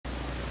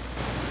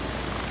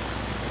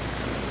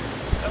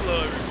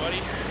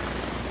buddy.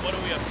 What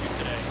are we up to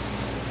today?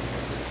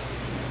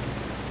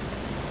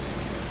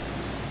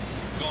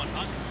 Going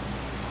hunting.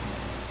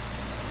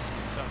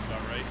 Sounds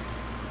about right.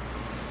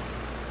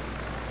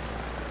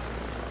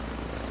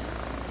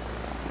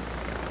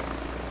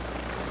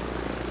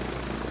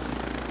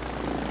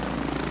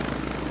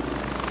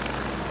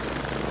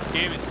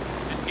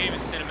 This game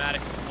is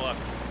cinematic as fuck.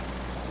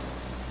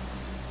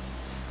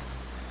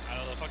 I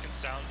don't know, the fucking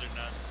sounds are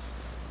nuts.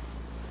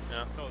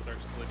 Yeah.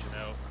 There's glitching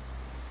out.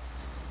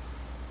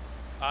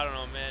 I don't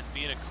know, man.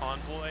 Being a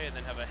convoy and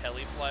then have a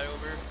heli fly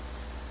over.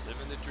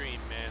 Living the dream,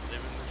 man.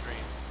 Living the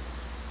dream.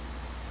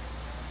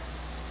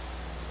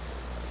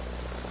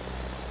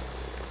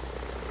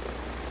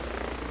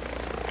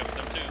 Go for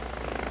them too.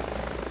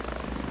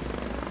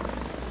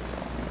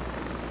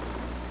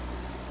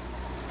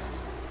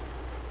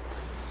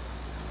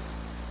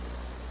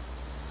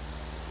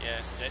 Yeah,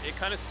 it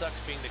kind of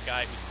sucks being the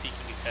guy who's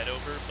peeking his head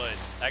over, but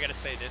I gotta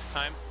say this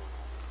time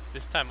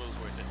it was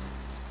worth it.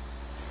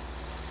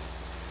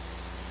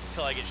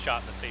 Until I get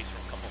shot in the face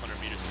from a couple hundred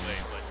meters away,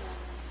 but...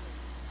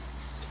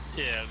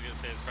 Yeah, I was gonna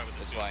say it's probably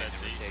the That's why I suicide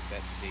never seat. take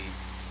that seat.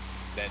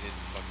 That is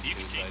fucking You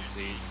can change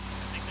suicide your seat.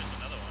 I think there's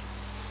another one.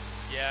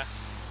 Yeah,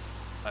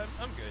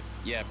 I'm good.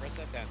 Yeah, press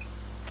that down.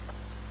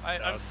 I'm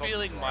it's called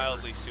feeling driver.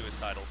 mildly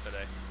suicidal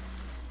today.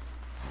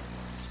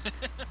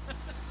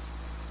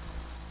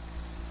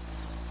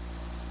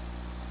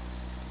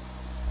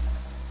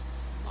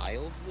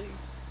 Mildly?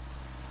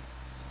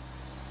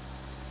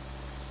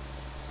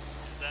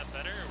 Is that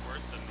better or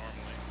worse than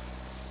normally?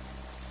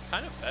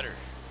 Kind of better.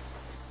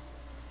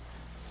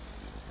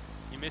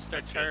 You missed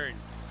our That's turn.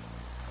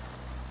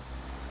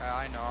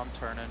 I know, I'm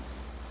turning.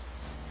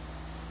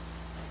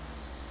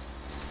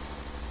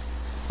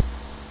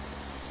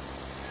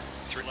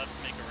 Three lefts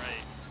make a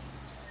right.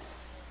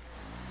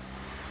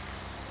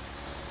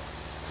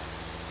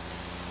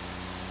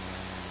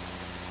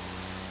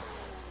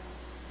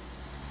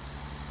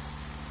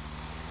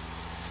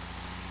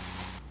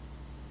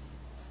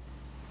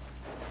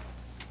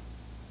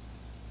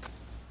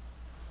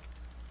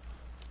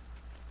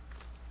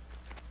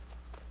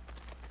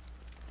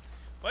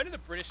 Why do the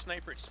British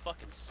snipers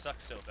fucking suck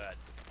so bad?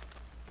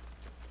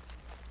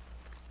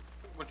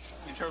 Which,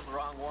 you chose the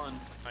wrong one.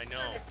 I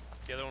know.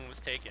 The other one was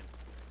taken.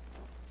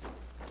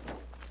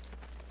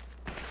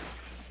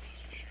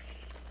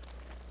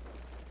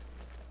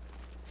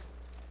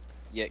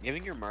 Yeah,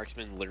 giving your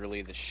marksman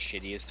literally the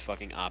shittiest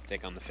fucking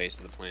optic on the face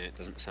of the planet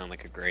doesn't sound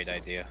like a great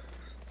idea.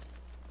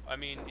 I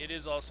mean, it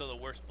is also the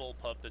worst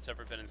bullpup that's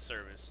ever been in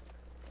service.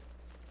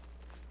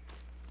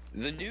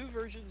 The new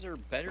versions are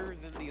better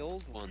than the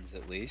old ones,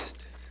 at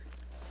least.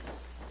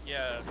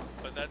 Yeah,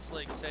 but that's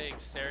like saying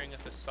staring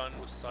at the sun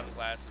with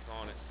sunglasses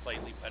on is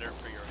slightly better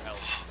for your health.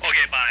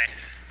 Okay, bye.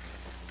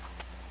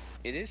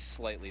 It is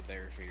slightly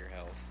better for your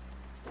health.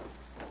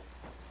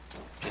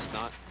 Just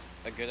not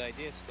a good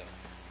idea still.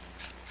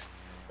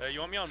 You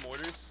want me on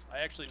mortars? I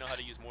actually know how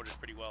to use mortars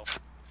pretty well.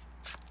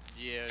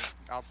 Yeah,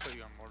 I'll put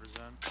you on mortars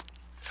then.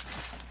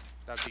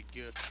 That'd be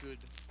good, good.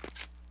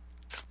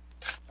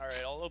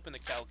 Alright, I'll open the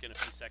calc in a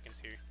few seconds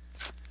here.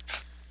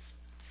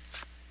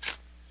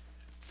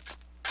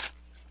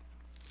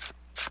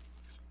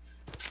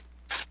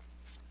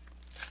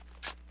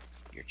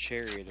 Your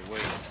chariot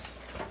awaits.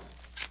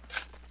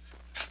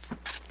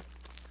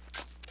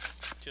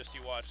 Just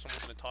you watch,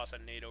 someone's gonna toss a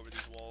nade over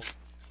these walls.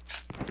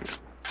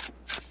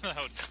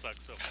 That would suck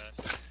so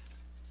bad.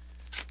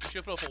 We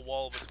should put up a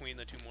wall between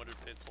the two mortar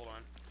pits, hold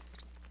on.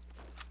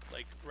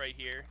 Like, right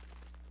here,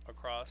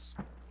 across.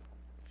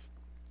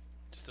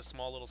 Just a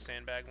small little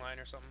sandbag line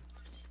or something.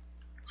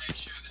 Make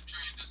sure the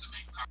train doesn't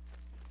make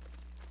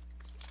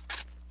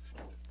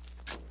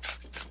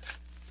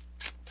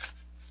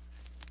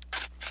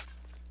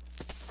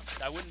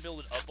I wouldn't build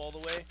it up all the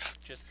way,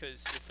 just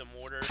because if the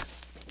mortar...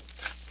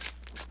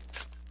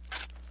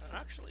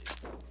 Actually...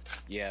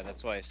 Yeah,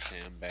 that's why a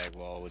sandbag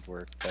wall would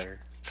work better.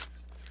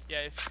 Yeah,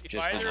 if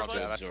Just either not of to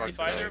us, absorb if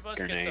either the of us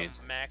gets grenade.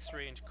 a max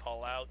range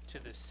call out to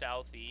the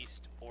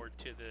southeast or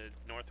to the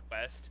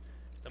northwest,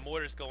 the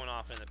mortar's going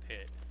off in the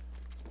pit.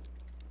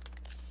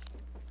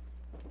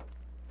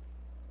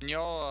 Can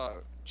y'all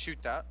shoot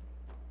that?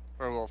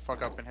 Or we'll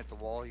fuck up and hit the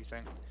wall, you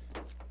think?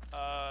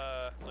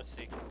 Let's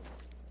see.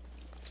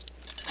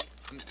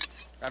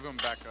 Everyone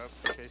back up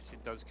in case he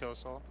does kill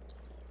us all.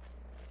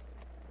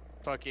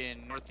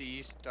 Fucking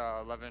northeast,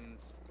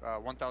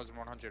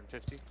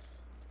 1,150.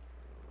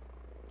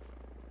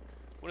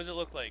 What does it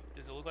look like?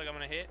 Does it look like I'm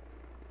gonna hit?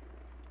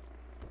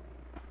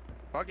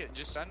 Fuck it,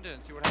 just send it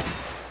and see what happens.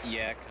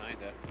 Yeah,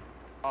 kinda.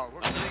 Oh,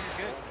 we're Oh, no,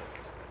 you're good.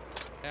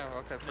 Yeah,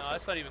 okay. No,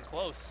 that's not even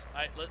close.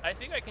 I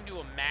think I can do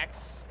a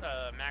max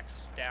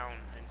down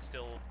and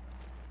still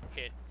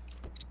hit.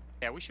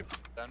 Yeah, we should be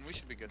done. We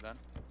should be good then.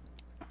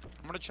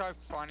 I'm gonna try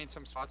finding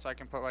some spots I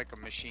can put like a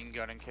machine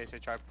gun in case they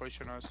try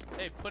pushing us.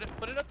 Hey, put it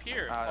up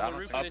here I on the don't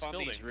roof think- of this Up on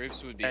building. these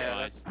roofs would be Yeah,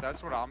 fine.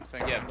 that's what I'm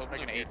thinking. Yeah, put like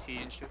one an up AT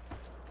here. and shit.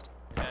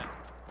 Yeah.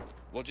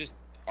 We'll just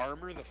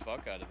armor the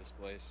fuck out of this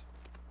place.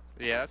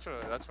 Yeah, that's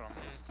what I'm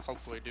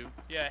hopefully do.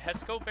 Yeah,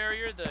 Hesco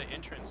barrier the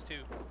entrance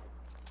too.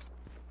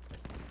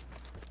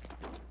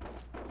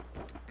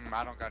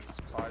 I don't got any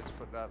supplies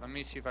for that. Let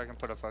me see if I can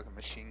put a fucking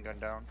machine gun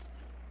down.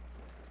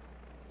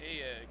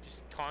 Hey,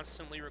 just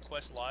constantly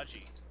request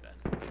Logi,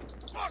 then.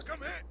 Fuck, I'm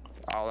hit!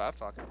 Oh, that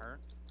fucking hurt.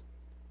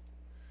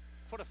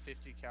 Put a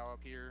 50 cal up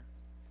here.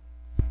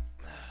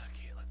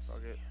 Okay, let's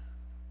Fuck see. it.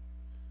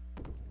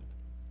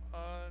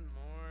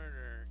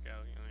 Mortar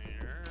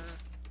calculator.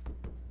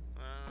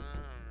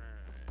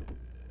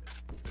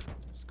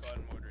 Squad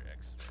mortar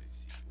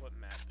XYZ. What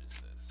map is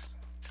this?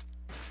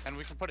 And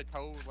we can put a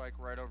tow like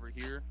right over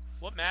here.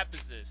 What map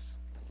is this?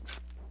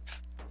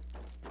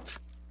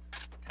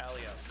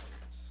 Tally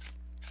outfits.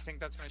 Think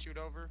that's gonna shoot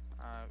over?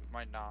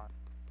 Might not.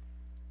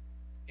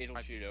 It'll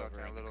Might shoot be over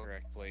fucking a in the little-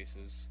 correct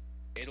places.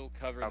 It'll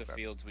cover the Okay.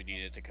 fields we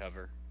need it to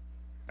cover.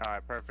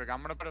 Alright, perfect.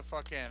 I'm gonna put a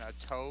fucking a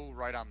tow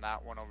right on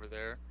that one over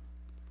there.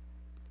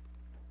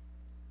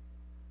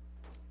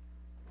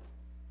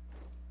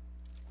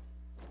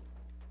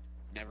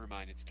 Never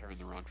mind, it's turned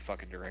the wrong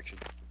fucking direction.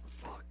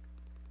 Fuck.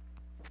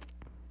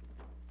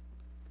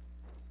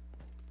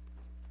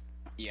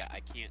 Yeah, I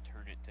can't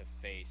turn it to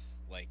face,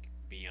 like,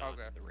 beyond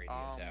Okay. the radio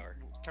tower.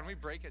 Can we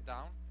break it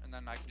down and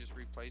then I can just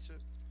replace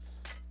it?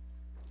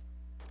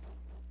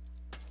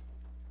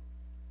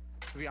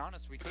 To be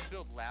honest, we could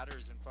build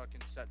ladders and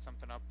fucking set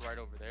something up right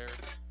over there.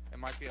 It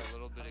might be a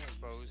little bit How do I use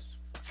exposed. this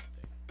fucking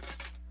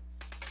thing?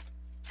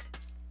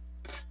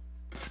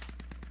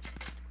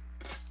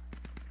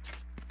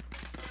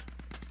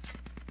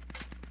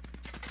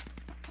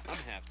 I'm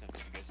half tempted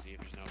to go see if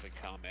there's no big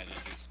combat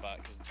energy spot,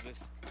 because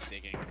this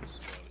digging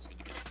slow is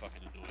gonna get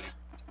fucking annoying.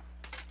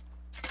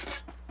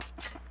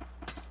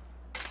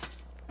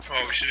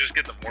 Oh, we should just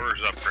get the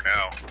mortars up for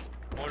now.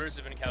 Mortars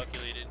have been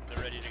calculated.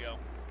 They're ready to go.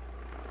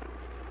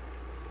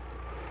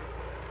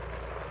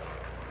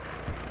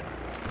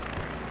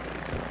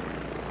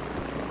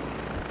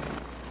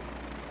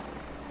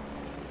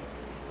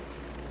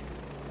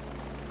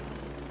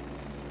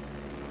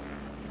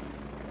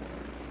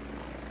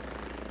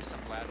 There's some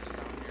ladders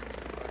down here we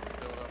can fucking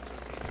build up so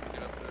it's easy to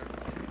get up there.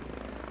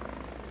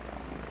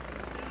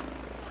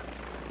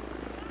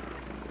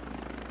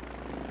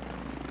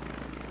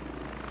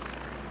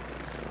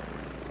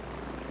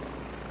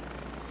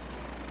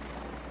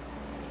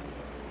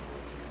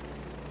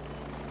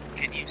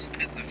 Can you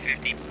set the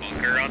 50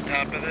 bunker on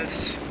top of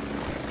this?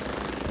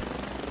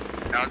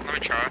 Now, let me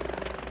try.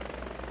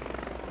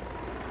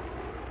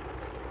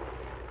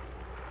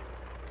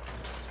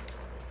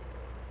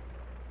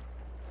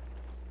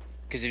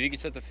 Because if you could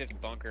set the 50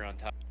 bunker on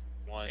top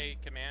of one, Hey,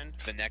 command.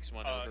 the next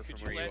one over Could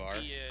from you where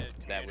let you are,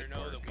 the that commander would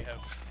know work. that we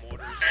have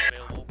mortars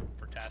available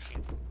for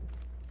tasking?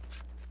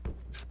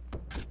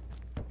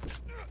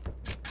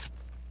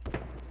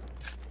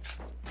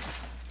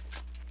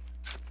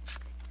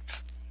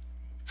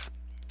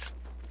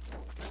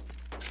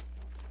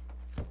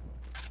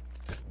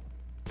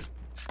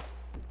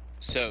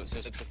 So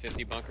set the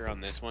 50 bunker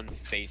on this one,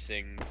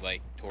 facing,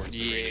 like, towards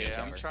the radio Yeah,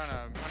 tower. I'm trying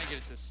to get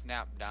it to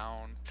snap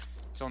down.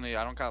 It's only,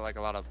 I don't got like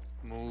a lot of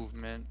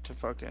movement to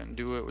fucking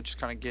do it, which is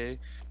kind of gay.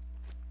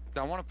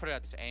 I want to put it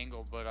at this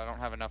angle, but I don't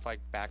have enough like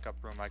backup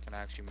room I can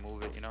actually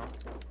move it, you know?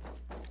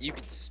 You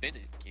can spin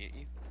it, can't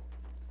you?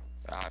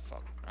 I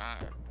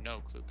have no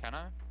clue, can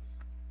I?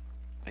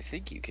 I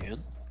think you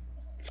can.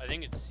 I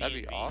think it's C That'd be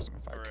and B, awesome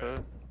if I or,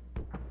 could.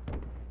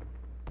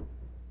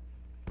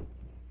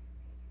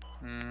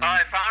 I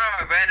found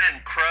our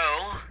abandoned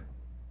crow.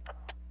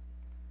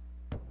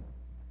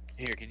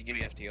 Here, can you give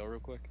me FTL real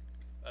quick?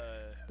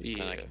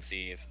 Yeah. And I can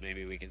see if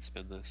maybe we can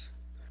spin this.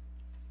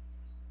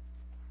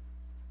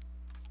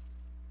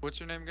 What's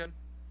your name again?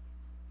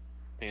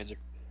 Panzer.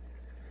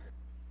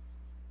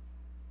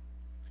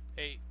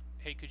 hey,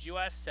 could you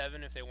ask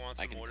Seven if they want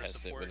I some can mortar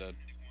test support? it with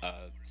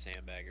a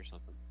sandbag or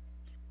something.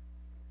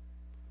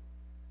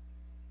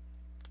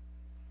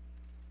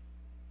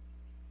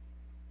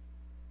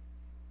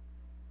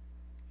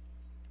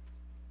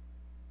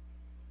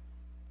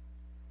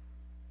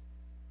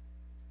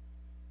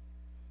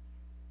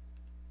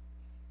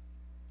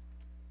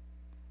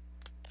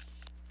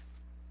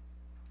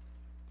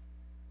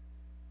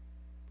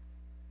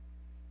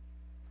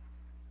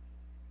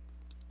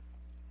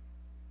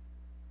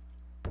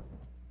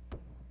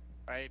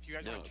 Alright, if you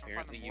guys No, want to jump on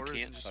the apparently you mortars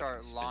can't and just fucking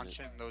start spin it.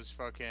 launching those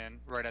fucking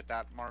right at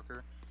that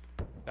marker,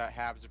 that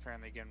Habs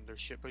apparently getting their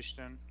shit pushed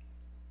in.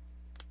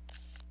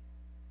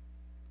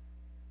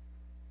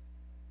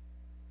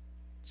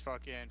 It's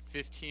fucking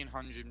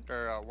 1500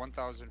 or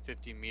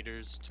 1050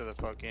 meters to the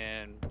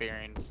fucking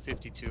bearing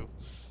 52.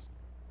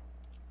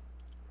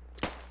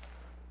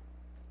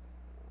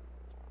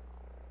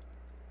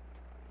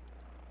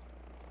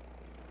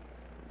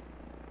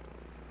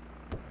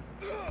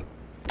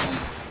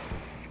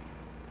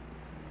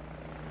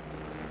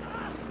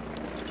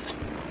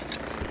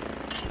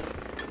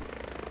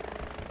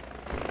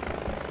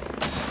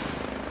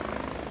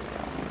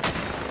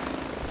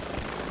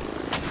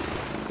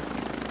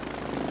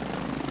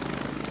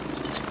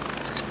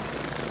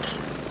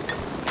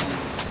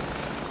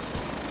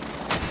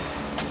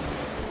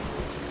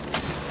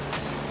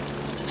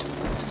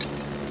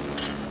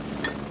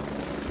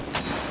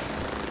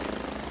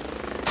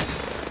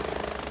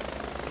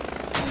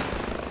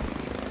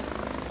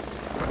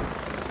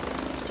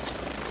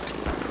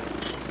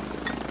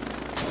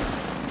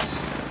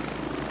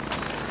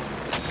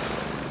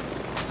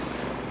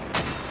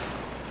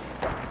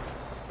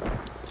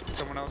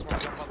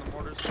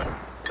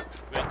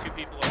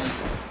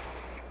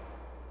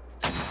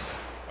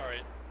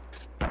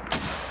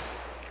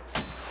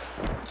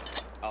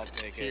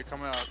 Okay, you're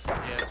coming out.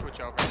 Yeah, switch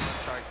over. I'm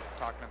gonna try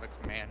talking to the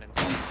command and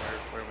see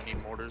where we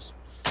need mortars.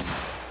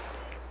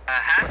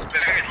 Hat's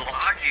buried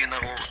Logi in the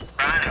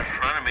line in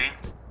front of me.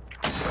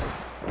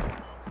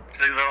 So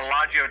there's a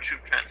Logio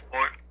troop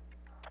transport.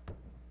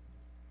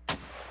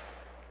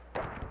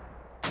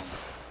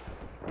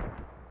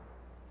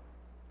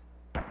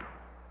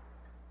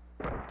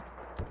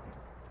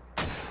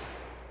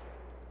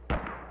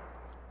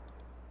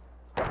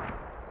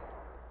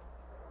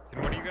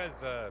 Can one of you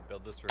guys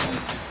build this for me?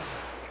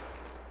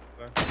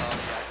 Yeah, I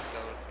can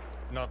build.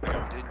 Nothing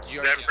else. Did you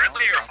Is that already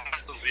friendly know? or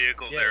hostile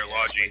vehicles there,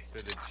 Logi?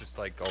 It's just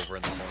like over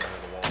in the corner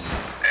of the wall.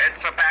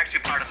 It's up actually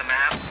part of the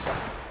map.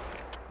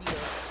 Yeah,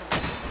 someone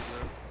over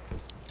there.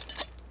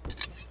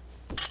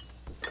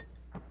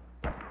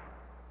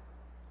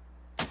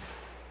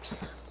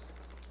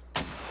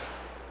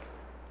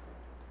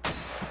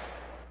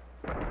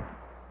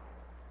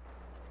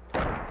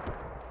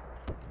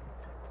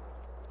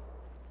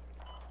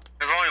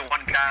 There's only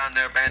one guy on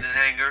their abandoned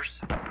hangars.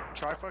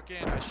 Try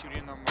fucking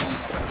shooting them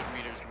 100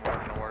 meters more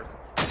north.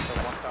 So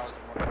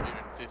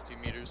 1,150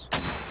 meters.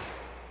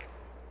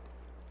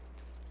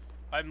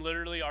 I'm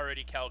literally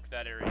already calced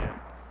that area.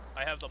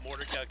 I have the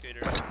mortar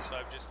calculator, so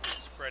I've just been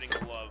spreading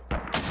the love.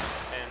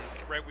 And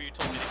right where you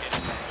told me to hit is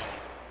where I'm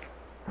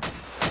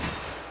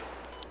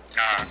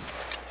going.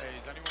 Hey,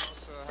 does anyone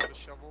else have a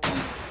shovel? Go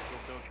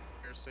build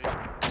a air station.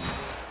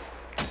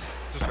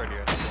 Just right here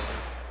in the corner.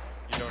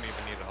 You don't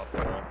even need to hop the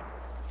wall.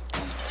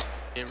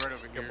 Yeah, right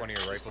over here. Get one of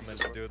your riflemen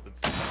to do it that's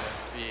sitting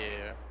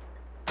there.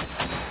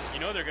 Yeah. You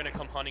know they're gonna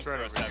come hunting It's right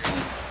for us over after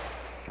here. this.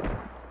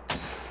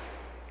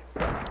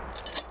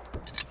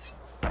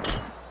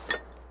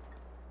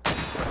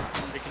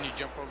 Hey, can you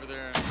jump over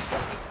there and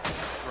build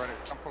it?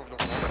 Jump over the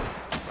wall.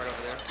 Right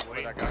over there.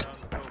 Where that guy.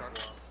 Truck.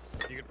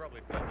 You could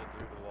probably build it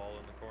through the wall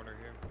in the corner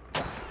here.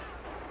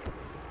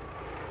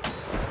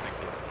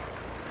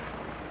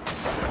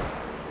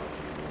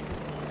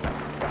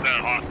 Is that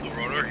a hostile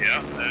rotor?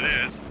 Yeah, that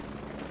is.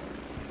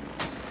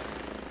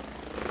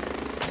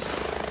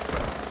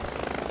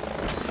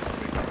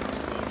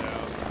 Slow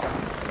down.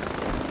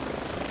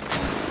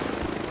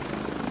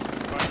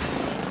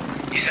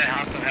 You said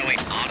hostile heli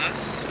on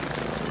us?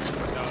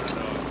 No,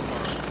 it's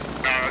far.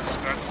 No,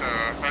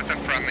 that's a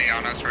friendly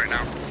on us right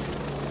now.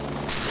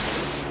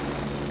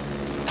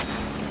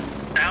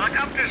 The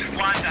helicopter's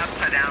flying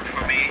upside down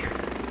for me.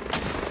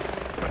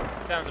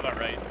 Sounds about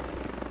right.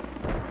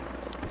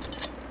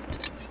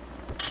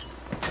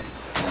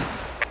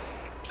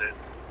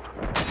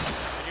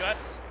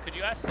 Could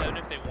you ask Seven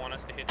if they want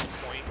us to hit the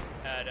point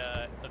at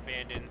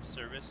abandoned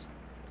service?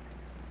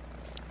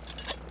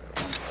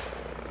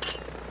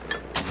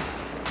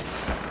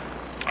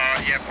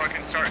 Yeah,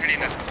 fucking start hitting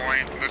this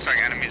point. Looks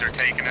like enemies are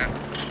taking it.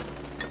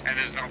 And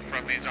there's no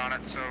friendlies on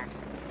it, so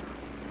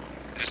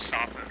just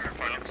soften or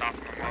fucking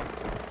soften them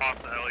up.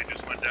 Hostile heli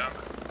just went down.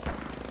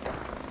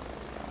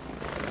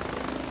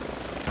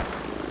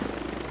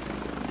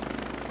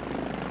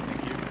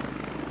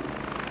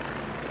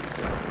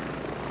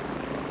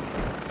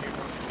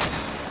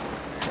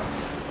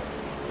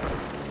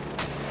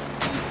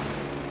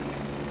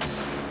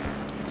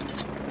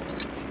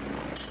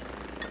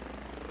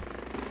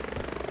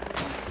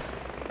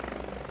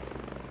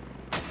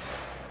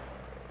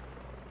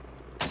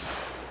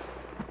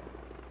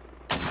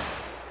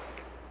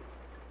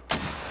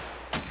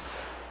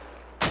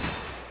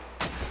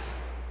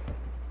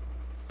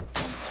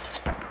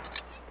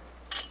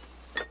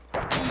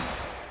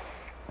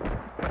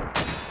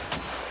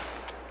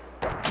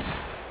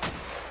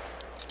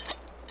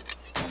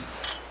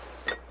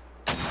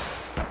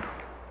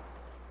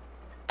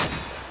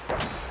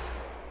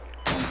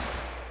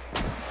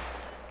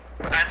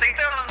 I think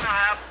they're on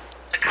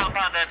the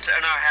compound that's in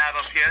our hab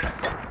up here.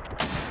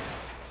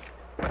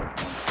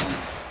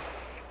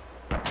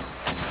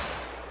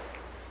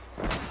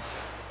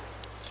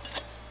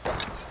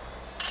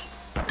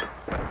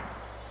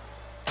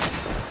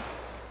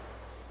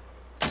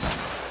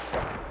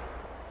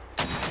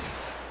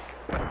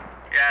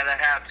 Yeah, the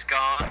hab's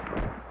gone.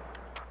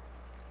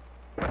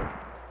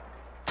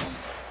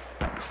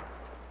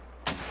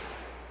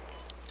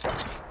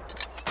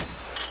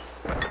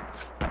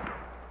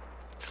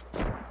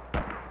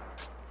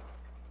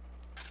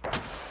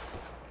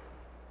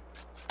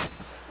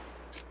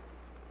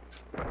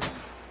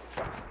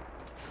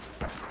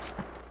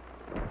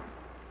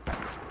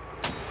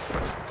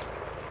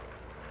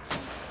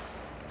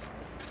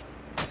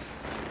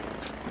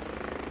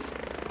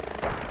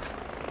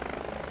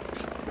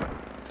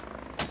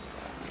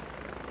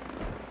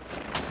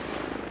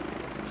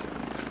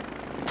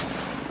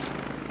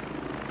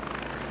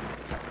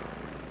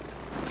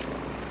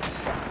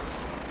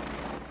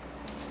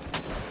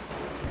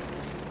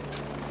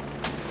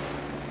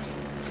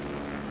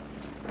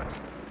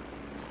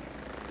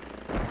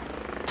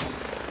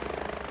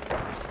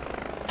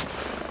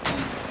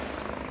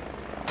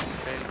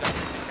 Hey, does that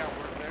really count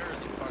work there, or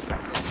is it fucking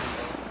still too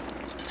low?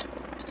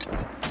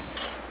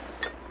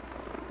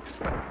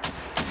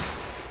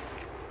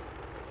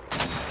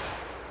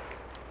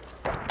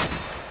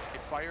 Hey,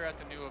 fire at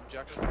the new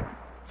objective.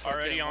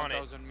 Already fucking on it.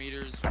 1,000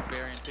 meters,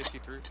 bearing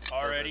 53.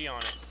 Already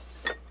on it.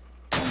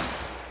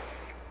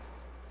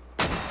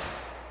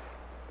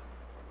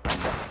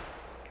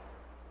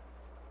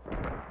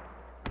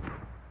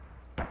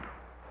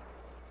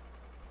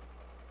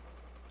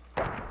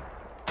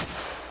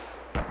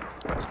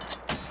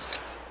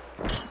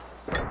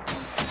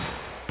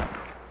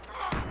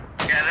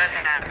 Yeah, that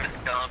half is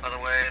gone, by the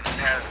way. The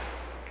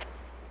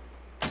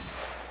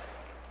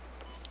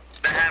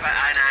half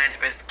at I-9's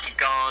basically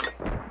gone.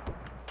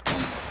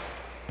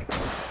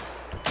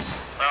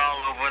 They're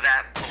all over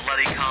that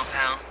bloody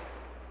compound.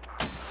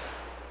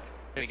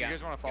 If you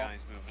guys want to follow,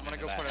 guys moving I'm gonna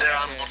into go that. put They're a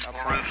on bunker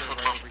multiple right roofs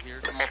with over here.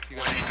 You multiple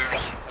guys can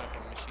leaders. set up a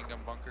machine gun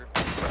bunker.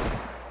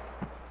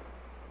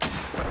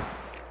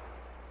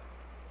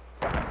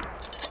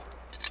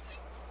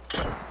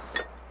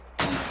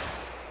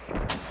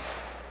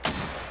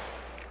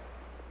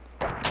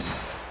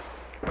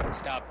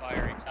 Stop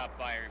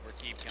firing, we're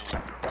team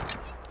killing.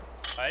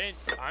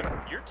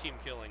 You're team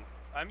killing.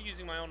 I'm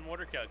using my own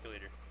mortar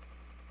calculator.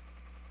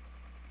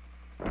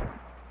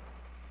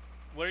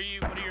 What are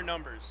your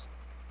numbers?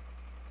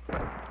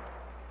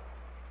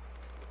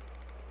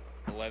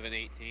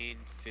 1118,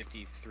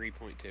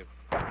 53.2.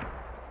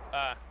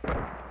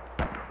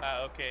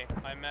 Okay.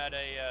 I'm at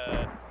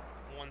a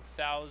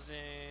 1,000.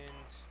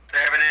 They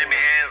have an enemy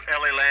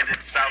heli landed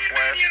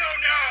southwest. You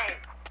don't know!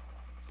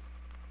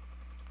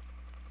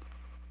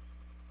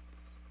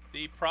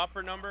 The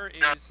proper number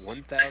is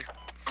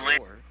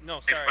 1,004.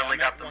 no, sorry, finally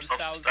I'm at got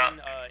themselves stopped.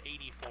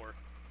 1,084.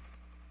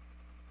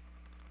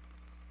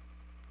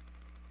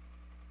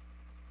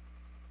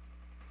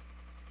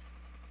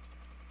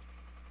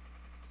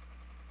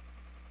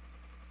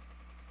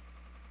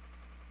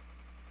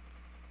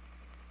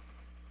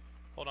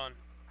 Hold on.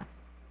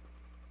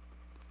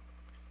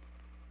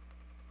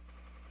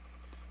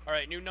 All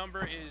right, new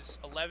number is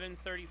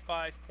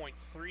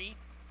 1135.3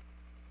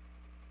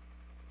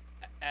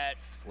 at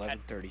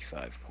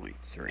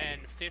 1135.3.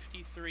 and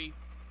 53.9.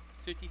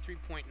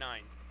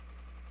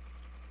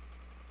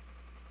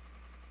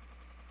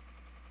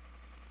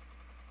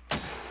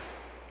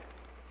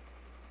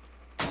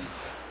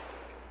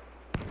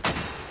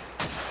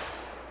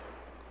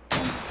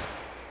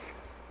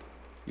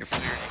 You're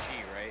firing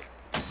HE, right?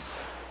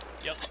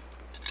 Yep.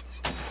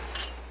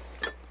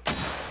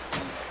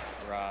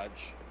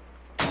 Raj.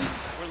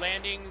 We're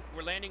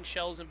landing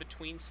shells in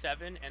between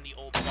 7 and the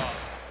old fob.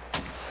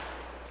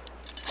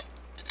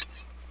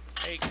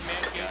 Hey,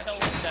 command, can you tell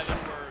 7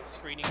 we're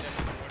screening them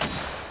with mortars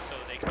so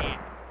they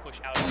can't push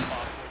out of the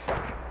fob towards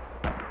them?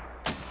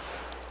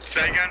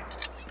 Say again?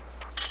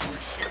 We're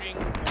shooting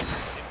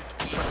mortars in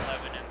between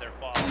 11 and their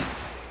fob.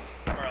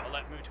 Or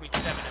 11, between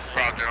 7 and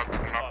 9. Roger, I'll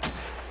pick them up.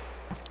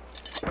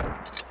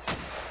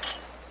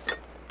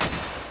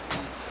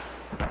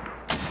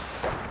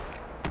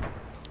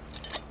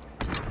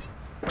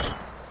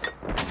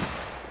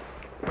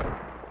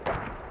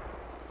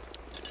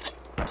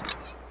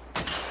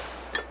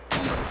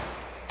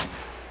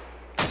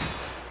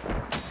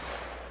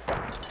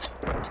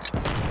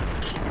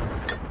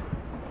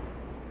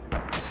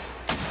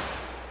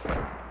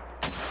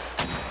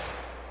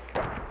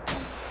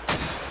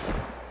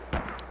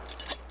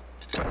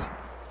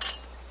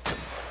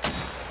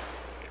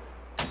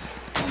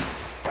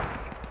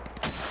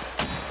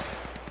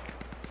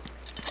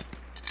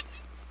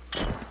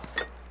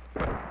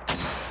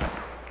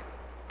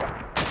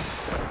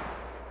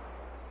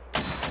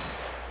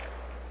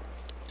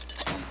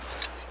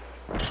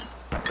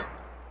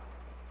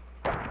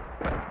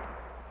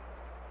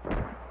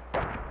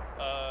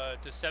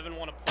 Does 7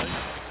 want to push? We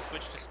can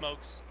switch to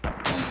smokes.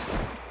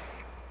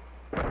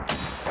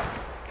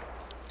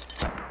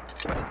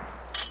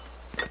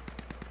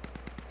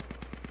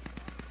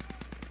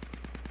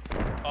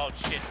 Oh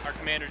shit, our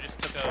commander just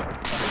took a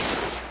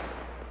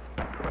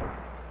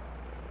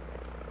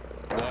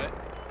What?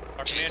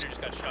 Our commander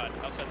just got shot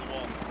outside the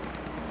wall.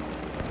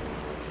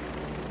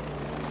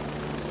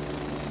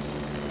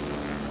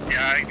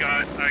 Yeah, I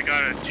got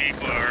a Jeep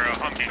or a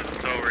Humvee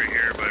that's over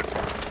here, but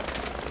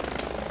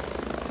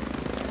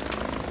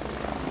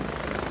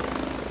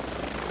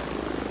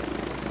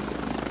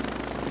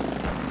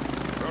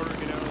Rotor,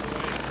 get out of the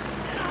way.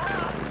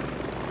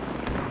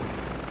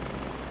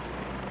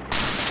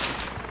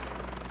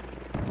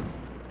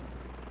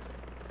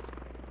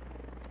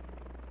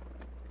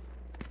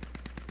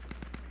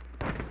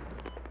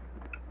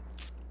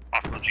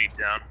 hostile Jeep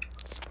down.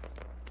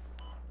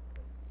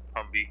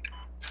 Humvee.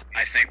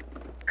 I think.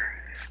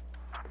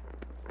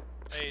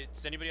 Hey,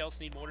 does anybody else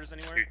need mortars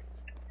anywhere?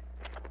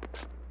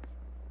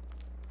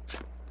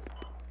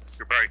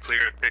 You're probably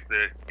clear to pick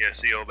the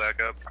CO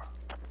back up.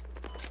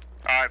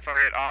 Alright, fuck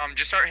it.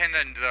 Just start hitting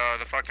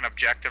the fucking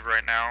objective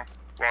right now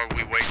while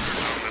we wait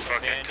for them to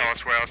fucking tell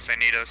us where else they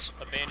need us.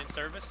 Abandoned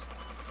service?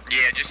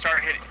 Yeah, just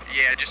start hitting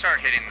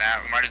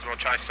that. We might as well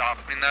try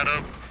softening that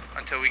up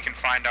until we can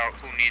find out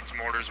who needs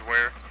mortars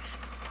where.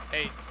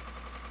 Hey,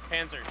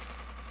 Panzer.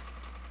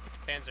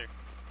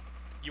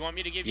 You want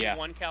me to give Yeah. you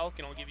one calc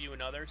and I'll give you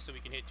another so we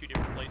can hit 2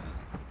 different places?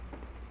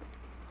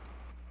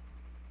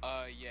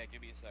 Yeah,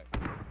 give me a sec.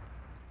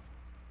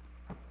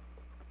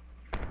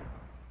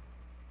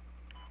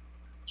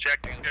 Check,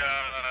 I gotta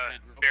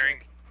find real bearing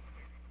quick.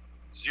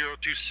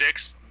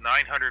 026,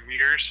 900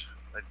 meters.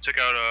 I took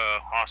out a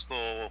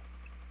hostile,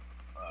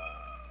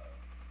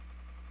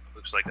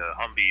 looks like a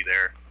Humvee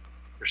there.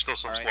 There's still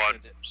some Alright,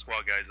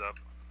 squad guys up.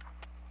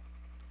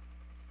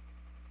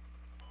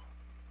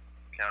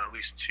 Count at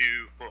least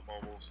 2 foot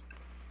mobiles.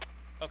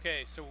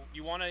 Okay, so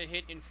you want to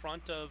hit in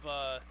front of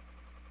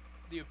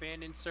the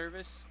abandoned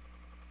service.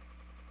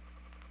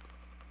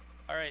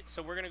 All right,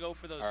 so we're gonna go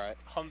for those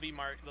Humvee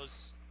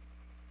those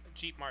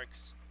Jeep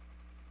marks.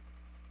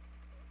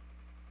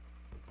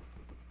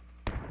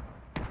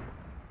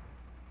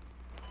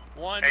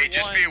 Hey,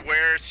 just be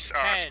aware,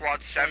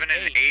 squad 7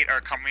 and 8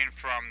 are coming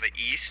from the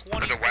east,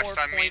 or the west,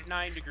 I mean.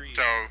 24.9 degrees.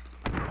 So,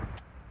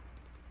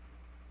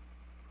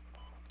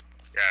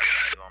 yeah,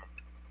 it's on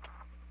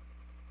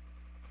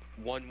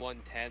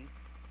 1110.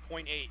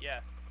 0.8, yeah.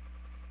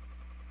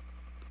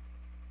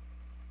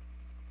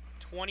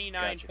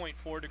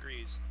 29.4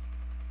 degrees.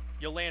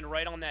 You'll land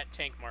right on that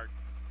tank mark.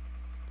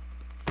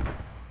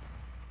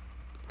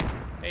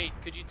 Hey,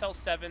 could you tell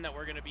 7 that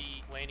we're going to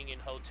be landing in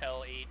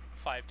Hotel 8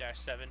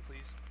 5-7,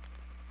 please?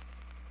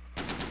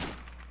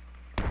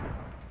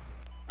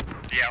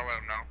 Yeah, I'll let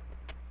them know.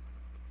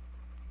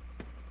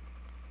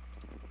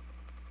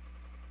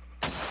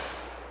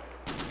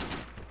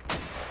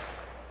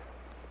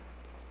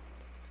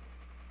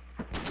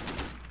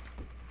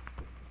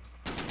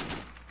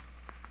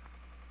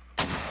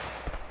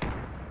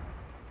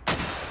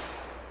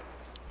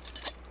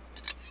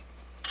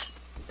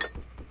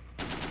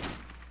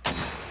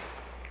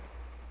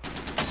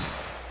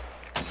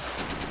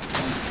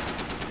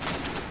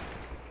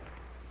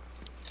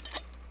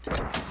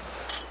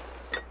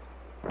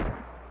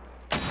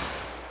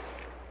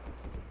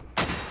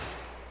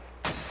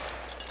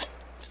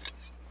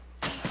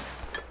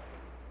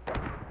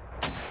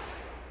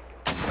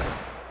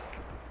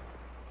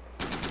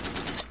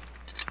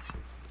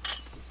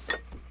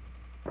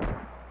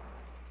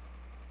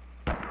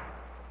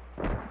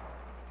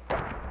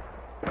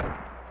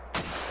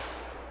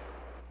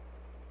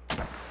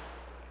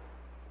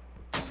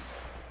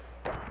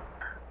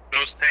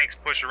 Those tanks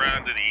push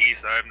around to the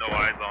east. I have no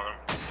eyes on them.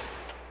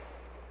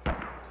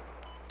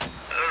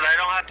 They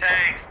don't have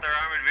tanks. They're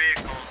armored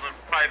vehicles. They're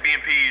probably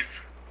BMPs.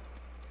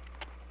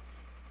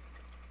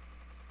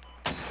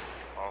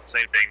 Well,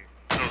 same thing.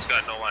 Those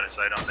got no line of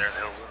sight on there. The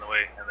hill's in the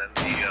way, and then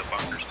the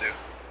bunkers do.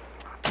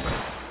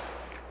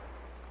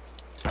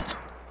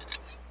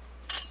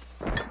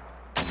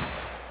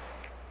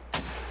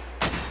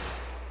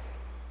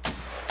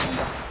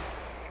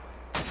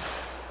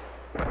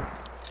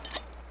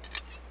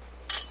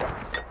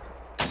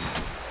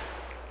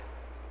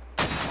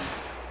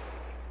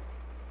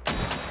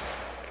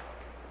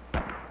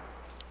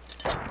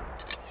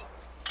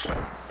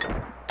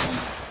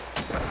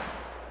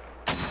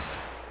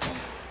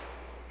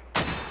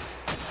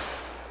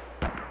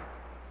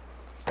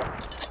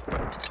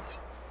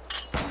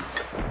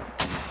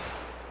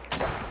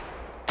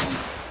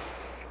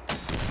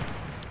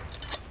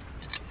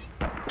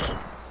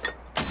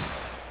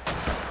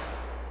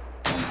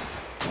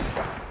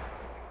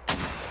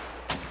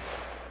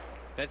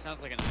 That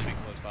sounds like an enemy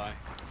close by.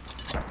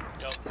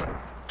 Yep.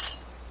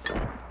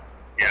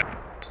 Yeah.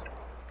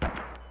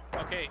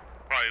 Okay.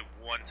 Probably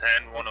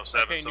 110,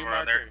 107, Okay, somewhere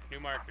around there. New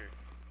marker.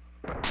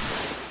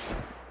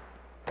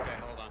 Okay,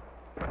 hold on.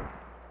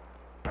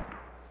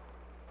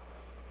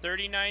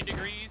 39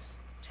 degrees,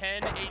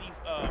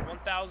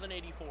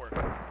 1084.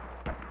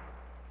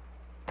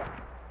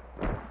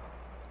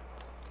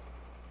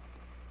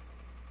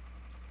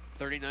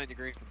 39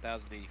 degrees,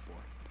 1084.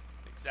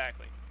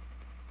 Exactly.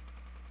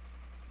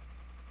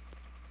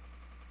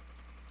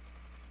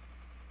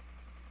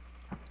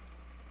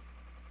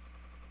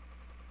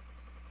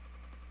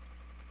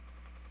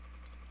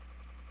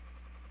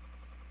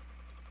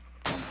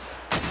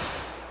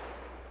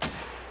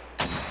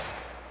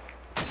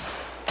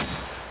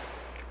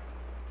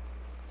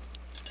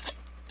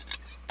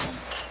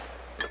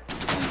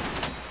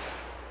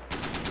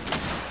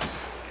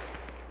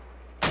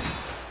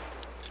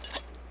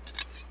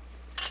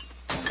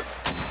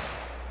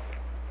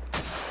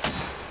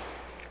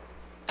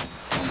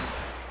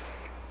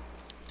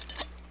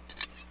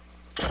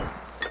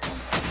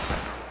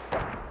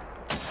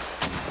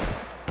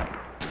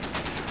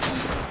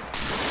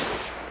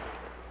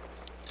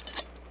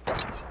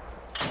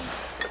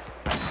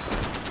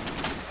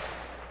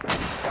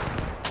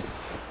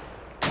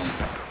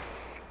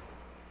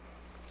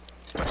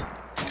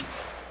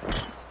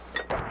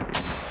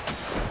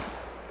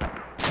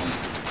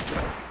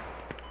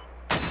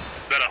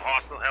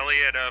 Heli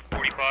at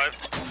 45.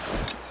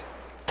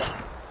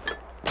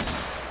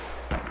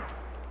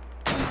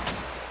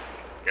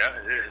 Yeah,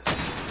 it is.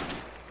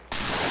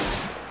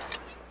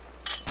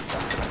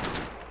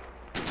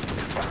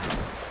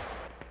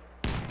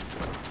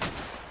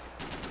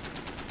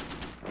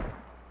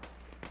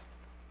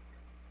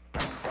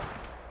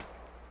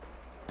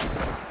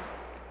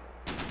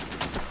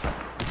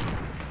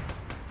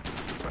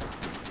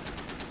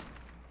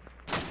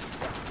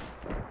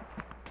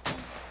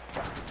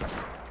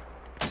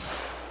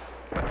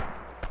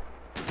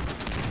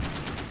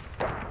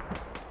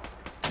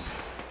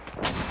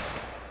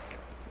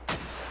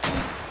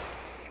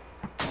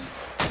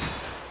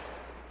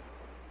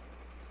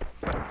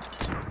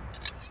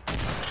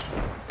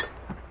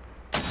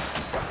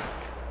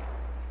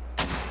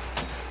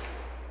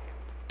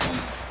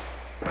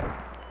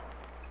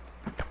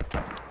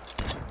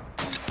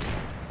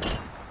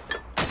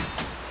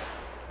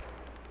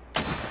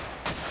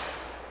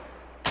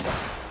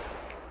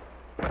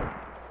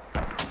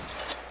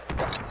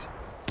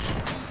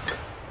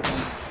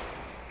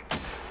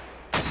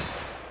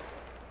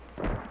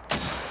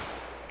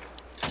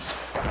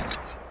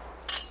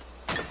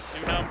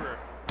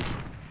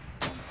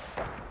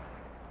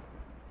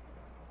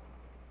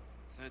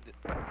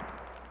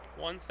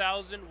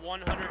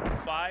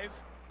 1,105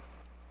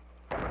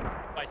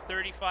 by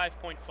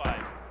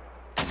 35.5.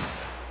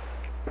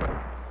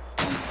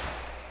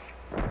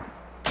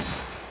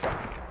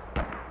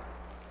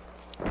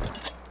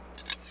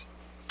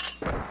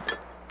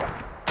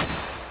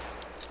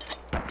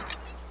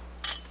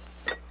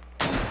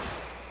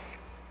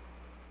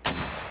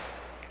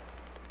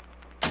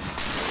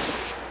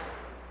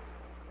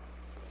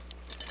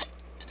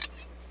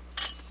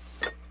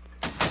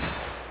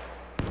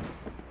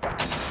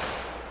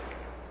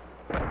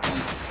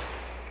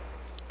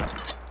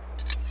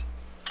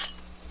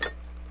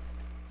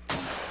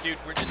 Dude,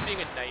 we're just being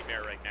a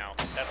nightmare right now.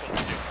 That's what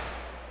we're doing.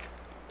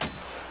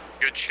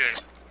 Good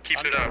shit.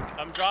 Keep it up.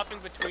 I'm dropping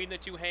between the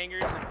two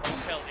hangars in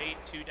Hotel 8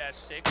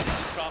 2-6.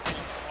 He's dropping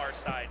on the far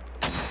side.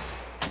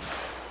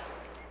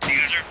 You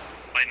guys are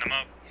lighting them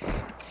up.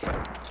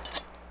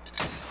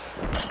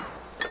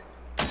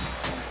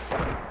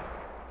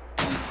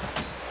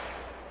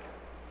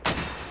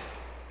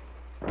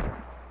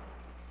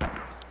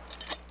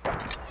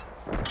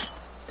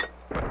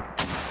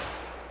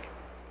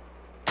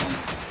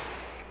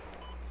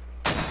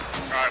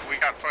 Alright, we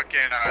got fucking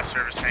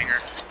service hangar.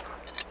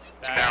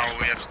 Now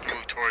we have to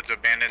move towards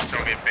abandoned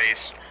Soviet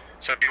base.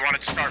 So if you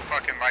wanted to start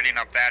fucking lighting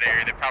up that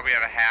area, they probably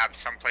have a HAB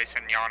someplace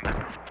in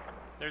yonder.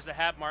 There's a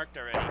HAB marked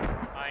already.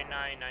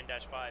 I-9,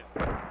 9-5.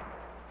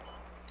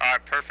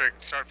 Alright,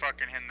 perfect. Start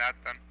fucking hitting that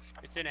then.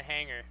 It's in a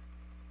hangar.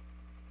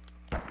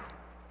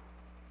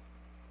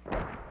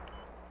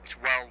 It's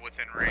well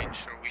within range,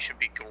 so we should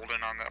be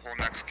golden on that whole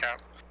next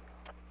cap.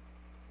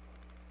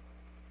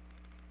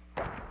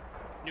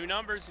 New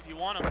numbers if you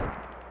want them.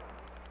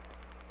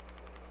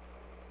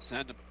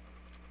 Send them.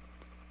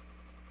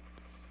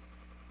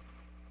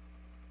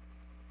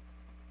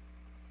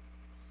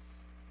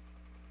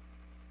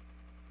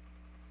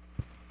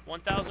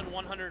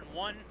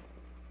 $1,101,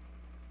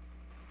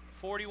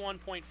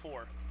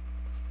 41.4.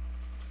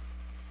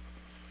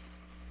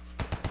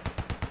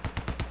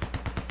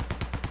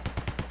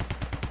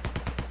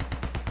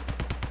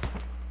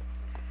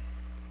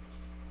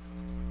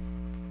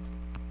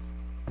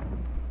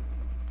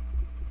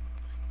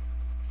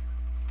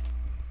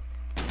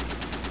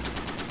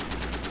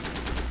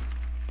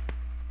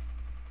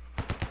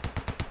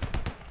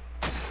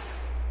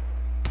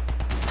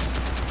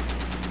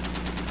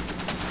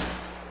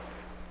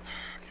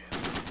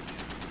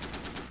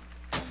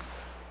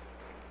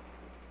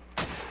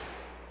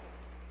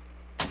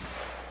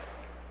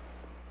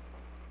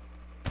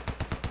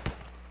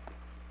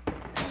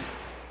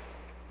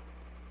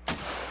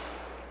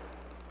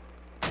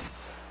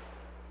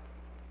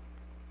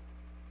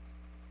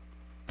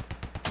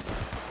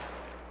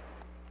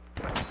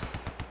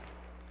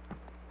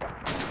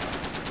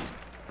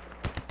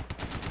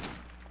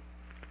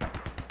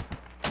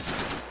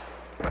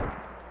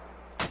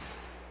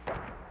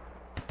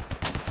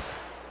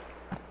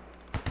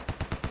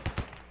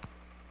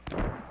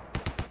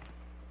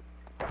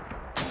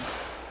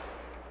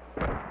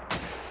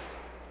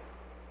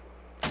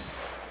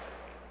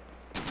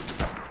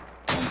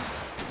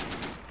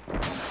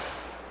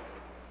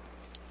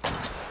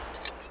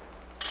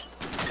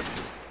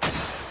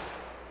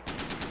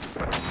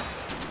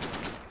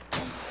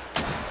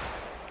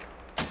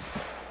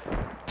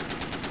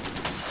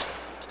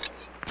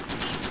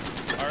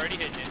 Already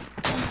hitting it.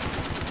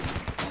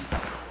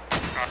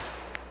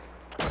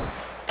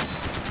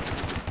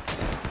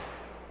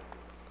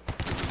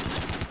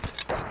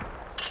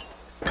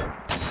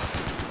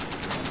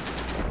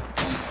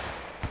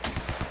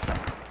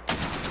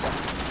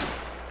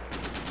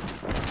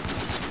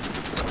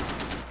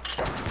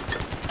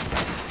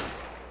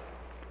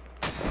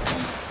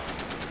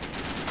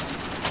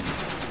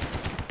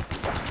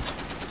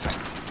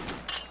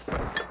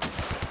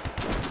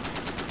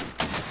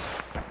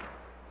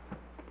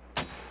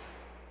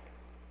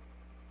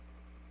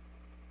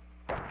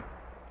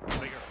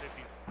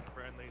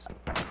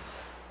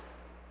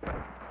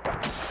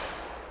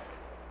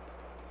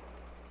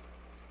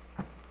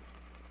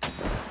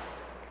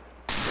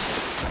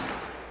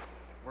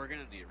 We're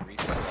gonna need a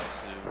resupply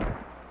soon.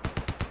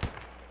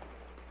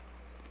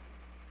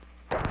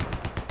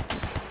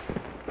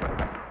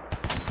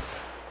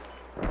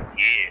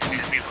 Yeah, we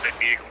just need to put that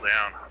vehicle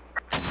down.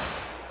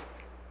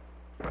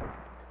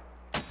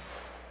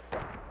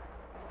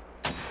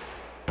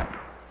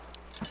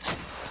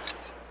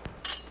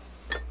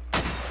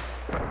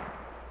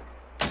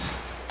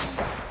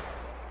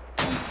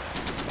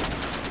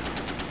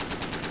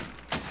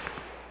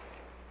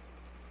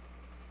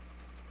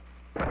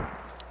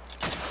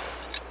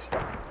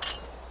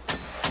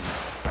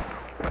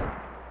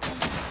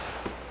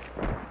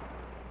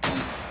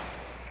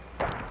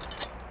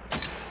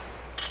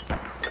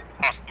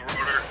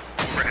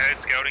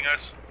 Scouting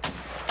us.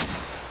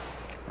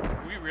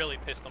 We really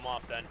pissed them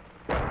off then.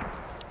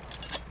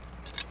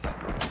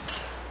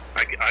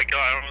 I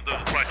don't know the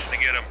deflection to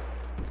get him.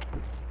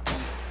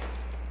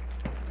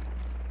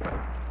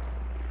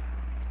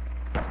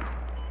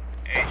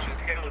 Hey, shoot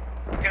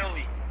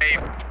Kelly. Hey,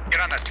 get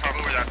on that tub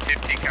over that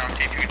 50 count,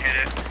 see if you can hit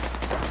it.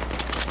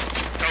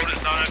 Tow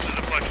does not have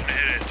the deflection to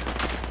hit it.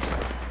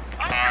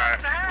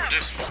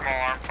 Just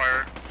small arm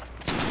fire.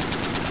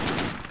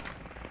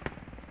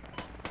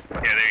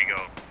 Yeah, there you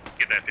go.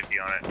 Get that 50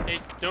 on it. Hey,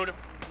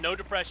 no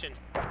depression.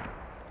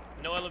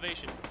 No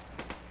elevation.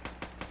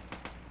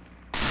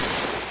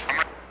 I'm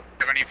gonna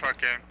have any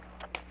fucking...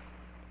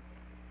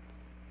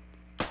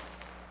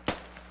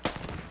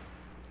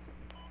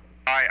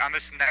 Alright, on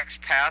this next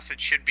pass, it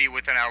should be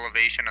with an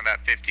elevation of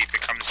that 50 if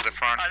it comes to the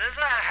front. There's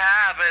a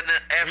hab in the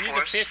Air We need a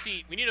Force.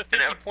 50. We need a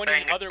 50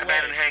 pointing the other way.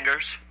 Abandoned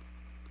hangars.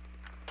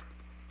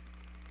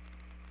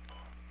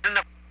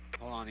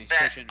 Hold on, he's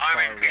That pushing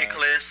Army far vehicle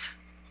west. is.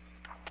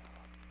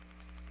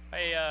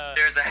 Hey,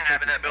 There's a I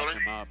hab think in that we fucked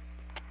building. him up.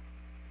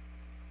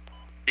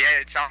 Yeah,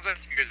 it sounds like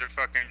you guys are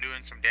fucking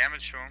doing some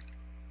damage to him.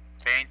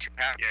 They ain't too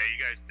happy. Yeah,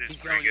 you guys did He's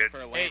pretty going in good.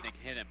 for a landing.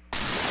 Hit him.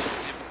 Hit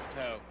him with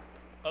the toe.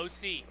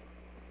 OC.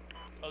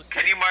 OC.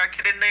 Can you mark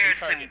it in there?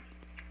 It's in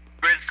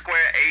grid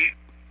square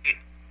 8.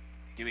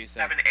 Give me a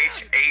second.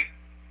 7H8.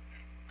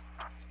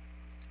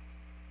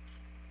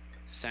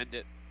 Send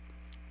it.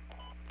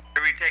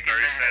 Are we taking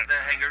the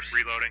hangars?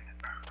 Reloading.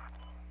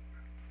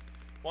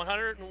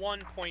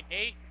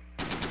 101.8.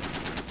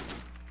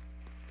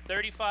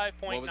 35.9.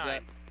 What was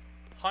that?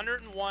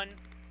 101,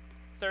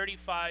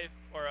 35,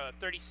 or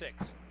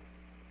 36.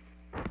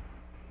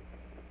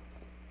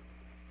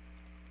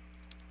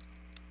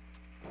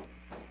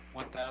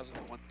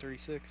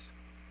 $1,136.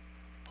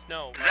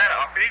 No. Is that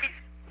already?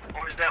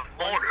 Or is that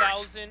mortars?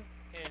 1,000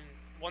 and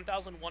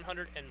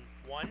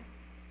 1,101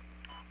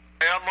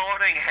 Are y'all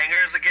mortaring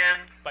hangars again?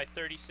 by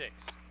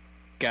 36.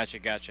 Gotcha,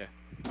 gotcha.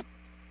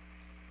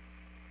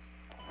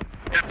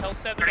 Hey, tell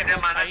 7 to Pretty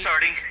hold damn that's tight.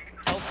 already.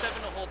 Tell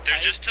 7 to hold They're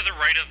tight. just to the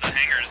right of the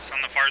hangars,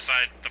 on the far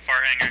side, the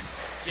far hangar.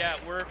 Yeah,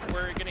 we're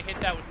gonna hit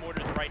that with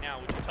mortars right now.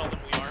 Would you tell them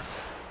we are?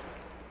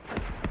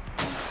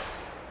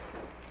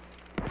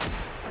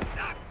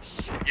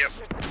 Yep.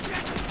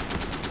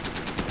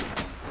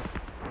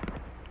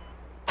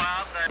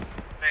 Wow, that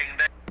thing,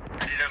 they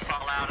ready to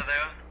fall out of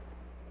there.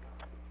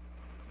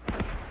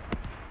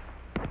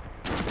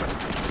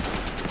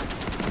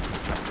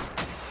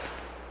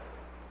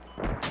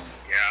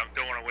 Yeah, I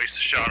don't want to waste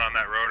a shot on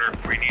that rotor.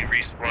 We need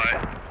resupply.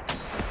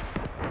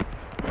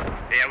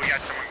 Yeah, we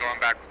got someone going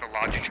back with a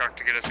logi truck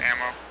to get us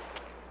ammo.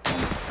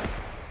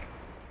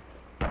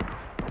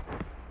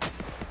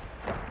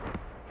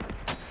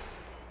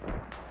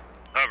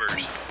 Hovers.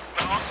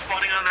 They're all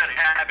spawning on that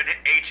hab in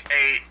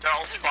H8. They're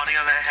all spawning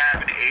on that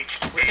hab in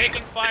H8. We're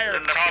taking fire. It's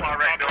in the Top far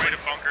right building. of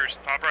bunkers.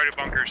 Top right of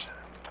bunkers.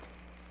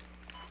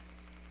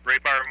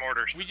 Right by our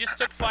mortars. We just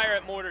took fire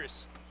at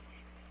mortars.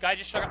 Guy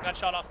just got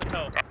shot off the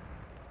toe.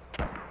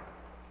 Yeah.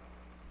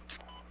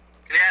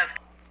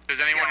 Does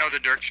anyone know the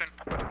direction?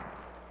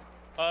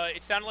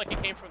 It sounded like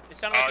it came from. It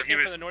sounded like it he came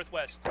from was- the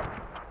northwest.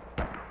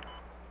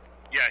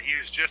 Yeah, he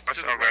was just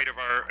to the right of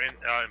our in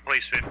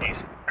place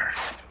 50s.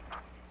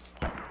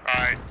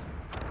 Alright.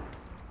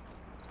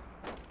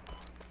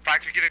 If I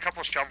could get a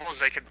couple shovels,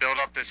 they could build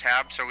up this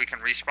hab so we can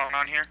respawn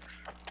on here.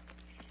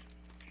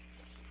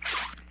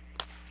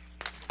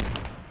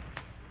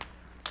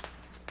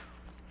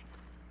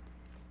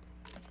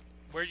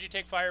 Where'd you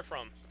take fire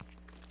from?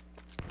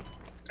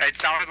 It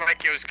sounded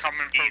like it was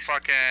coming from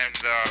fucking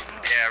the,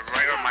 yeah,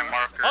 right on my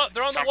marker. Oh,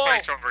 they're on the wall.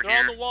 Someplace over They're here.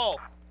 on the wall.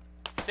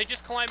 They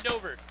just climbed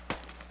over.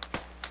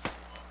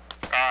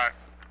 Alright.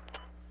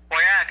 Well,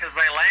 yeah, because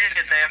they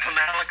landed there from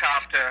the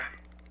helicopter.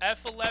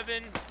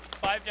 F11,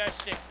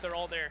 5-6. They're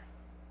all there.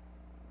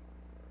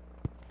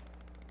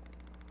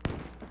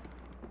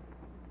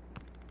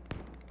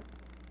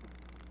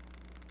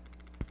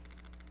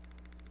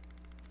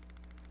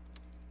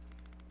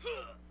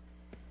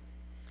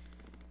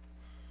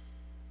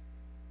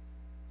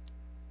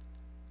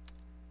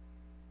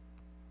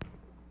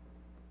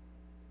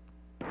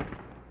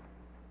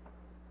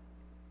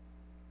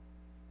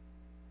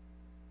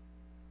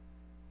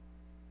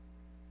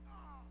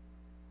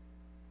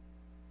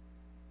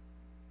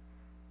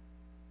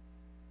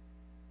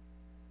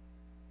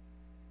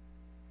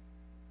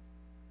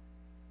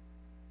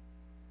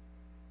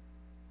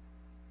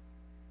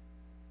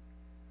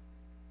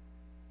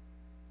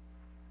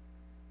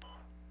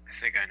 I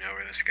think I know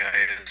where this guy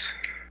is.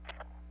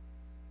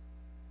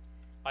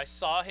 I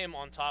saw him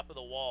on top of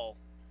the wall.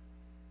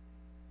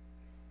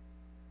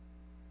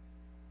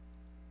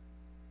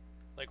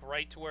 Like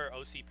right to where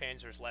OC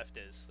Panzer's left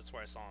is. That's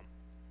where I saw him.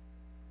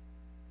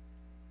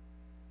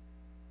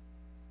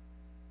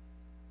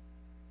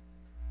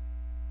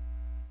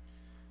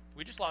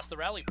 We just lost the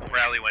rally point.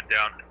 Rally went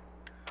down.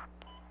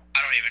 I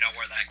don't even know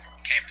where that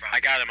came from. I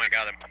got him.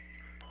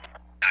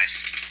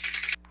 Nice.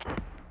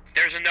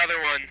 There's another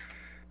one.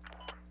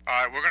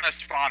 Alright, we're gonna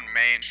spawn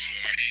main.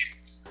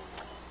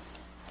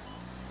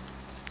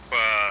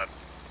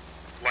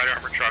 Light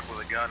armor truck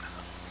with a gun.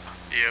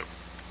 Yep.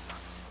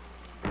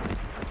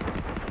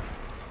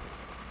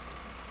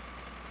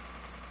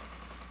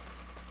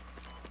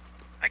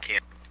 I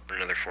can't for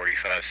another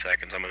 45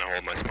 seconds. I'm gonna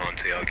hold my spawn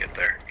till y'all get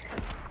there.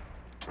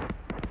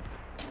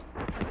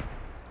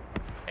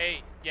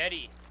 Hey,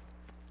 Yeti.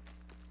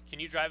 Can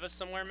you drive us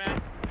somewhere,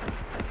 man?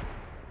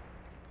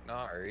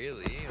 not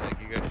really. Like,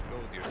 you guys should go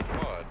with your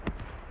squad.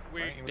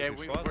 We're, Aren't you with Yeah, your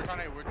squad?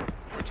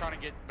 we're trying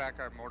to get back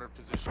our mortar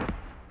position.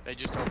 They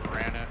just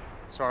overran it,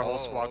 so our whole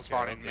squad's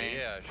spawning main.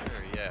 Yeah,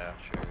 sure, yeah.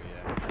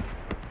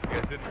 You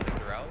guys didn't place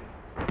a rally?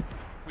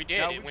 we did.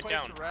 Yeah, It we went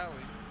placed down. a rally.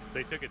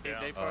 They took it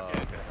down. They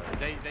fucking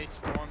they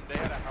stormed. They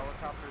had a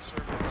helicopter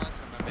circling us,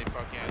 and then they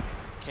fucking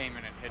came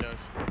in and hit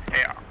us.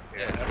 Yeah.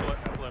 Yeah,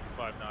 F11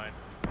 59.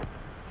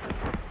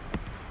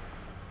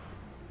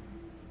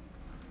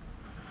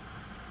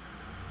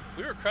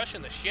 We were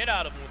crushing the shit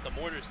out of them with the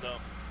mortars, though.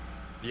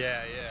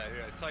 Yeah,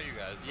 I saw you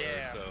guys.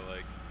 Yeah. So,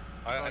 like,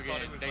 I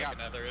thought it was They like got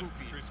another poopy.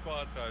 infantry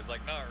squad, so I was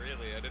like, not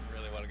really. I didn't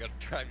really want to go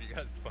drive you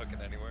guys fucking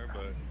anywhere,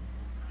 but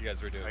you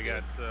guys were doing I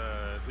good. got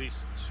at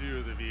least 2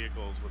 of the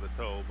vehicles with a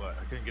tow, but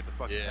I couldn't get the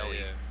fucking heli.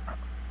 Yeah.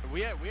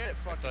 We had it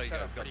I saw fucking you set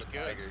guys up got pretty the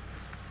good. Tiger.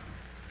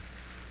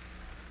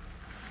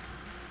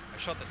 I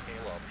shot the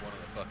tail off one of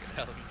the fucking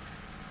helis.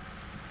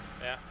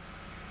 Yeah.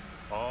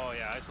 Oh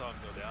yeah, I saw him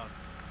go down.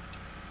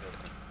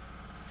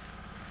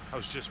 I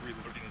was just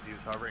reloading as he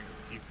was hovering.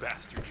 You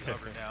bastard, you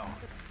hover now.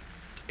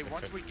 Hey,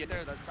 once we get there,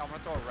 I'm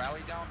gonna throw a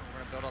rally down, and we're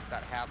gonna build up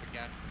that hab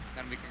again.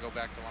 Then we can go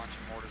back to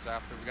launching mortars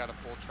after. We got a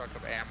full truck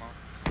of ammo.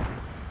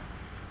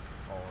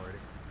 Already.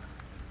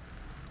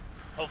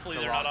 Hopefully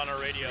The they're not on launch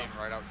our is just radio. sitting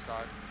right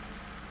outside.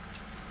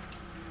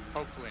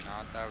 Hopefully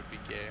not. That would be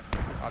gay.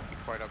 I'd be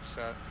quite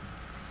upset.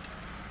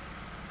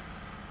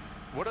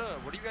 What are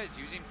you guys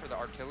using for the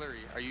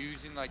artillery? Are you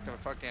using like the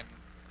fucking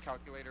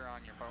calculator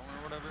on your phone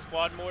or whatever?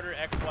 Squad mortar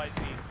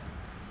XYZ.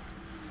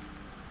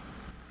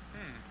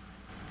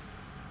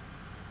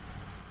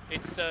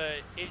 It's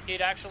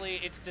it actually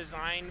it's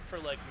designed for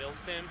like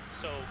milsim,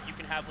 so you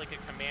can have like a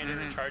commander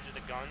in charge of the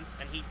guns,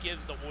 and he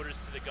gives the orders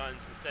to the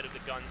guns instead of the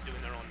guns doing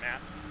their own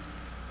math.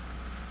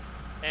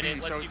 And it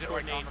lets so you is it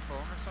coordinate. like on the phone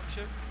or some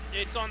shit?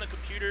 It's on the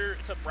computer.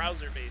 It's a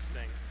browser-based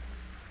thing.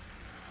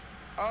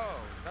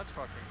 Oh, that's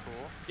fucking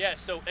cool. Yeah.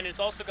 So and it's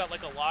also got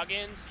like a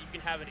login, so you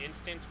can have an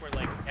instance where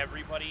like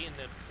everybody in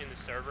the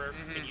server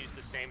can use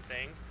the same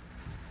thing,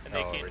 and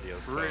they can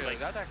radio's Really? like,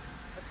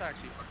 That's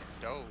actually fucking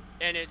dope.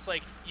 and it's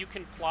like you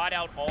can plot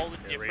out all the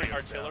different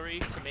radio's down. artillery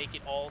to make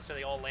it all so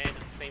they all land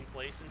in the same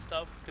place and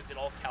stuff, because it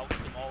all calcs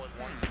them all at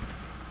once.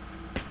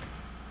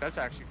 That's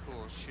actually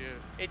cool as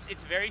shit.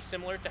 It's very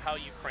similar to how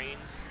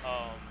Ukraine's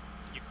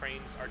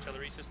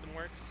artillery system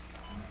works.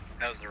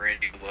 How's the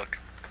radio look?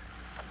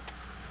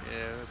 Yeah,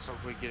 let's hope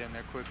we get in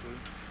there quickly.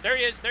 There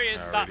he is.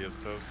 Stop. Radio's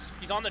toast.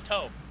 He's on the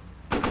toe.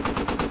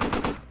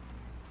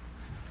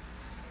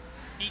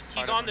 He's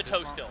Alright, on the everyone toe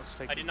dismount. still. Let's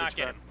take I this did not bitch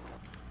get back. him.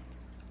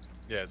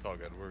 Yeah, it's all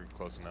good. We're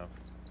close enough.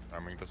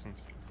 Arming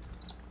distance.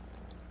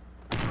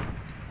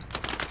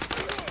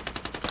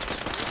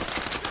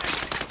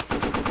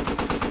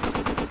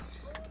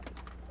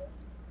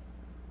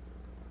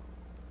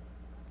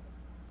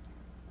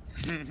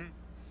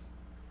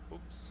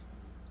 Oops.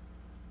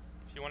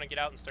 If you want to get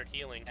out and start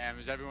healing.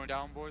 Is everyone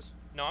down, boys?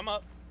 No, I'm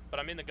up, but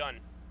I'm in the gun.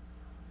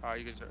 Alright,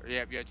 you guys are,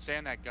 yeah, stay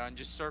on that gun.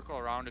 Just circle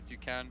around if you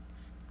can.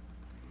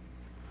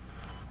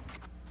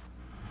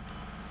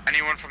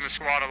 Anyone from the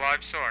squad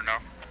alive still or no?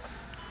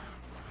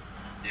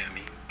 Yeah,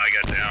 me. I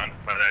got down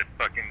by that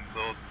fucking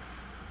little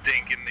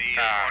dink in the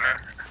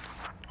corner.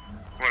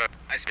 What a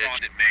I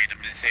spawned at main. I'm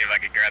gonna see if I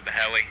can grab the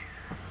heli.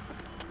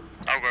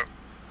 I'll go.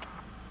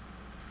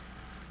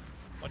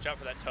 Watch out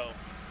for that toe.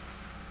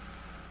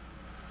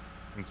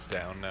 It's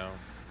down now.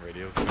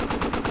 Radio's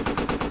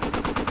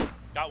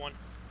Got one.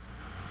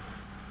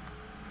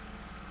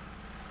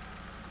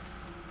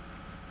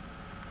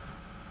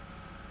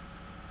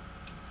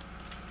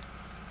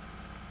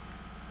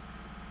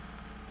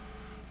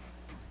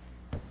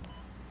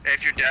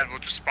 If you're dead, we'll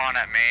just spawn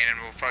at main and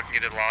we'll fucking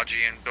get a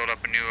logi and build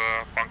up a new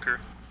bunker.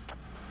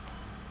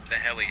 The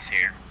heli's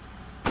here.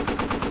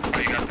 Oh,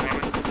 you got the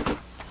heli?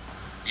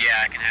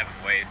 Yeah, I can have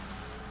him wait.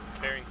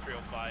 Bearing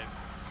 305.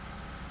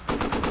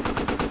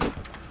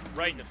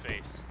 Right in the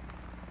face.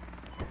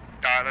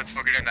 Alright, let's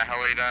fucking in the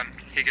heli then.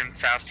 He can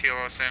fast heal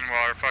us in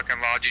while our fucking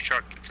logi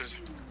truck gets his.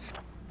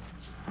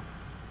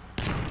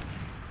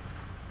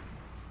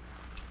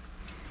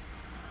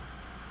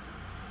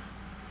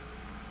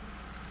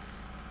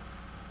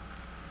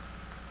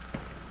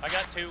 I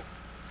got two.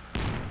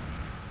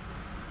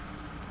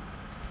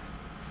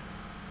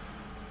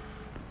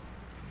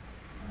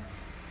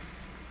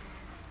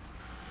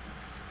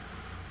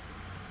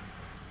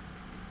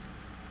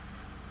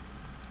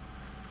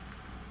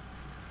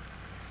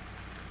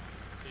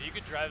 If you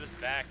could drive us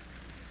back,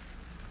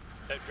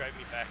 drive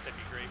me back, that'd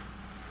be great.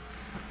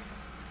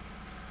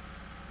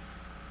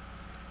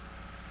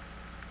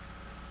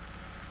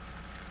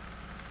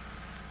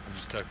 I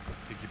just took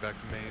piggyback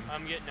to main.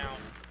 I'm getting out.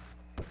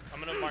 I'm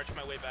gonna march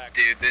my way back.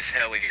 Dude, this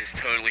heli is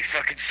totally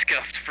fucking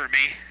scuffed for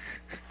me.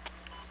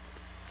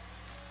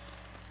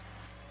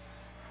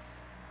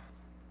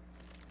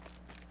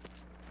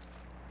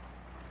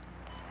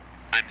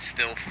 I'm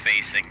still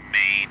facing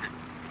main.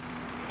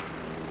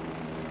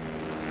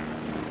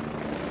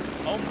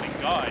 Oh my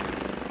god.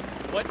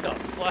 What the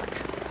fuck?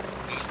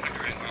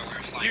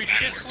 Dude, you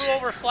just flew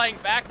over flying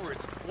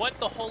backwards. What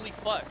the holy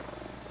fuck?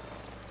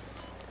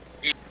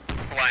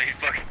 flying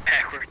fucking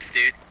backwards,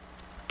 dude.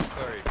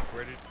 Sorry,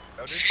 where did...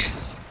 Oh, did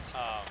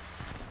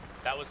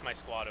That was my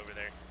squad over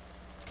there.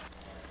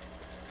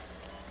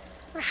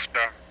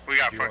 We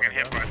got Do you fucking wanna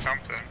hit go? by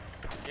something.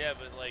 Yeah,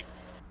 but like,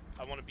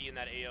 I want to be in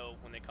that AO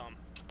when they come.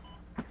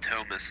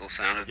 Tow missile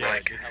sounded Yeah,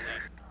 like.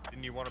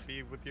 Didn't you want to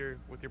be with your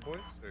boys?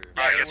 Or?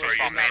 Yeah, I they guess were we're in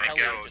using that that heli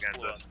to that go just against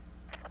blew us.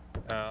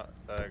 up.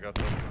 I got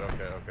those.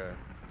 Okay.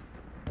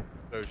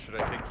 So should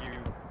I take you...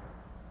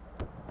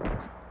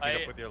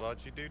 Meet up with your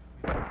Logi dude?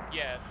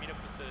 Yeah, meet up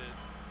with the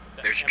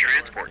There's a Amador.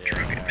 transport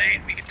truck in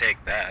Maine. We can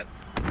take that.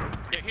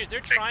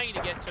 They're trying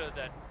to get to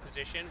that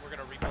position. We're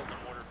gonna rebuild the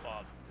mortar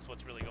fob. Is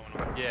what's really going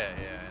on. Yeah, I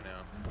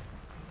know.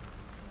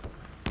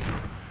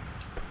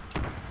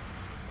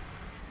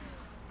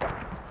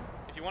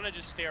 If you want to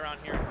just stay around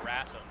here and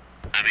harass them,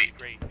 I mean,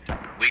 great.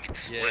 we can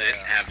split it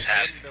and have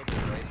I wouldn't build it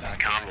right back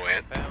convoy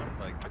it. compound.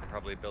 Like, could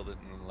probably build it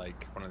in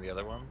like one of the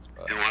other ones,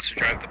 but Who wants to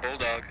drive the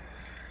bulldog?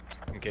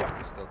 in case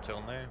they're still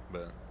chilling there.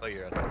 But let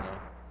your SL know.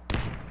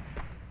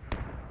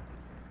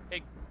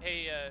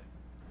 Hey,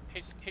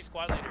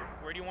 squad leader,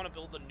 where do you want to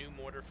build the new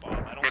mortar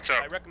fob? What's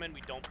up? I recommend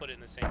we don't put it in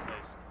the same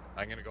place.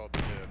 I'm gonna go up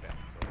to the band.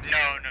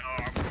 No,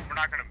 we're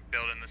not gonna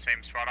build in the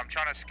same spot. I'm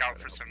trying to scout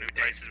for some new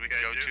places we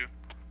can go to.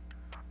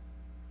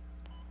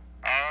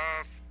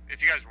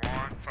 If you guys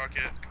want, fuck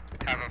it.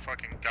 Have a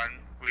fucking gun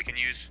we can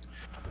use.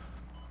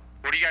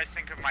 What do you guys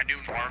think of my new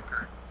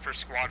marker for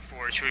Squad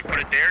 4? Should we put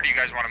it there, or do you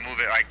guys want to move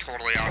it like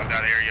totally out of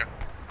that area?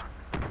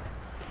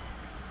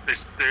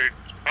 There's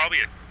probably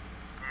a...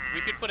 We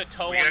could put a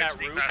tow we on gotta that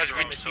sneak roof past and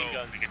road machine tow.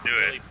 guns. We can do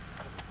it.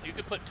 You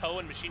could put tow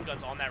and machine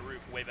guns on that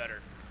roof way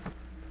better.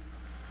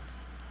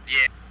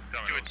 Yeah.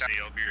 Don't do know, it that. see,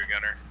 I'll be your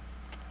gunner.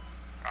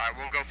 Alright,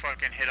 we'll go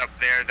fucking hit up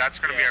there. That's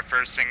gonna be Yeah. our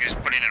first thing, is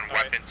putting in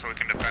Alright. weapons so we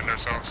can defend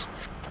ourselves.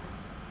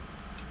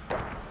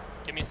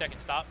 Give me a second,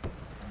 stop.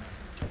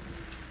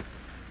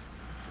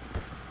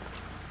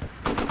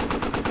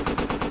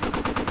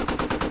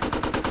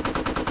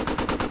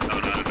 No,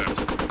 not at us.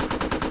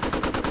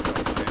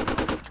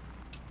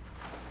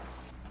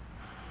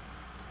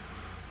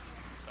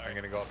 I'm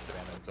gonna go up to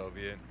Band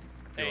Soviet.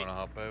 Do you Hey, wanna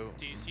hop out?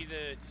 Do you see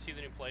the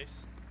new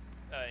place?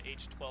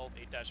 H12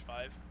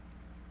 8-5.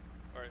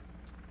 Or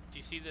do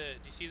you see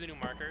the new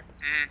marker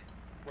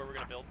where we're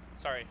gonna build?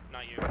 Sorry,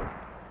 not you.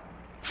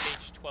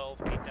 H12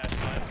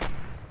 8-5.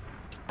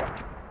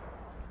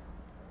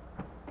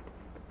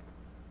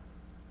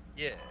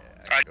 Yeah,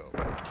 I can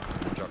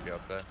go. Drop you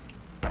up there.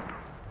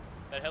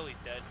 That heli's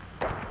dead.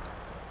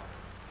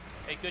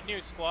 Hey, good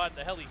news, squad.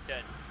 The heli's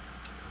dead.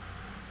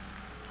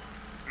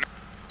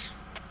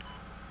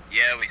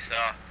 Yeah, we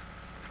saw.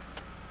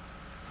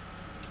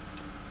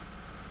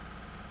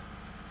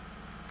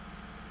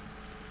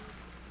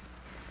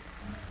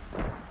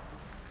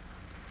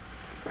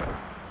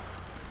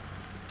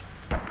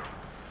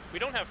 We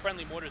don't have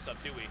friendly mortars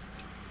up, do we?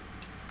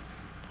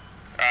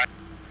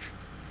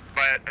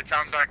 But it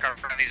sounds like our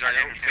friendlies are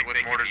getting hit with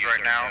mortars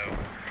right now.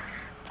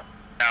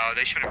 No,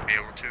 they shouldn't be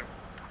able to.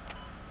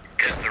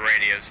 Because the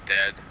radio's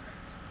dead.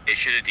 It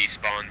should have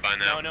despawned by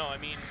now. No, I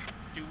mean,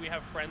 do we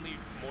have friendly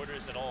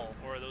mortars at all,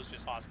 or are those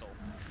just hostile?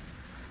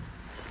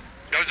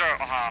 Those are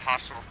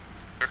hostile.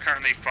 They're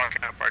currently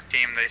fucking up our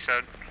team, they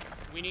said.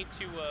 We need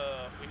to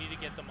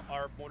get them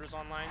our mortars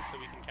online so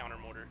we can counter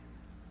mortar.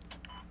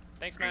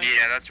 Thanks, man.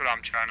 Yeah, that's what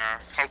I'm trying to.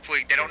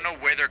 Hopefully, they don't know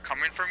where they're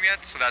coming from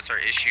yet, so that's our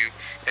issue.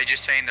 They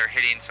just saying they're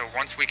hitting, so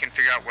once we can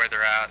figure out where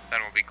they're at,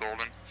 then we'll be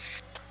golden.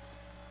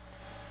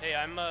 Hey,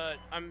 I'm.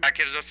 That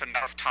gives us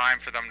enough time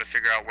for them to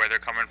figure out where they're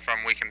coming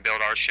from. We can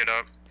build our shit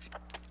up.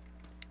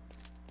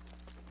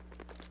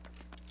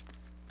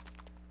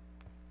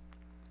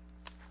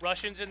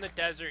 Russians in the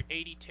desert,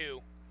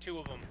 82. 2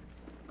 of them.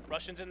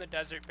 Russians in the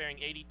desert bearing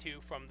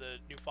 82 from the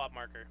new fob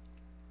marker.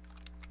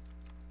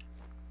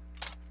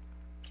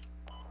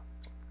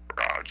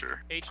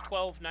 Roger.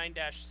 H12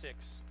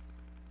 9-6.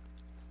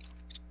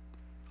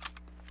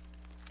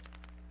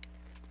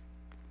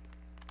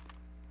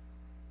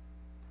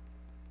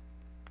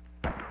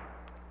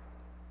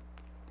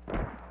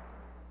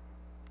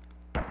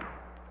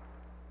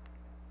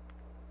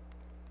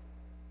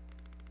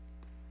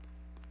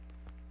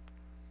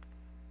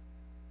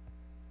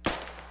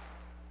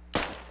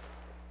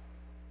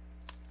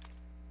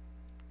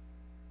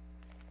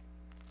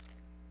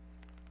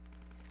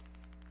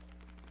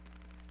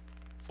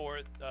 For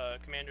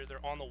Commander,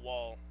 they're on the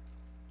wall.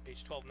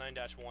 H12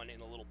 9-1 in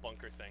the little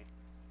bunker thing.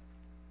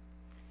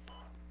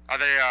 Are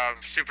they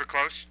super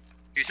close?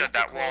 You said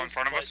that wall in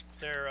front of us?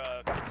 They're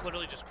it's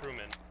literally just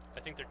crewmen. I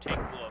think their tank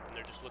blew up and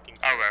they're just looking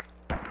for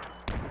Okay.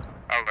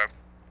 Okay.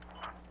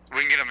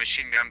 We can get a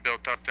machine gun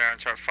built up there and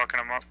start fucking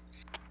them up.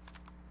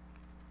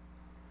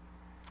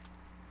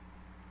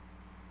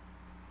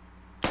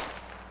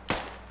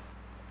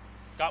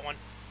 Got one.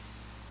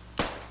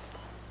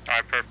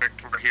 Alright,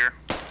 perfect. We're here.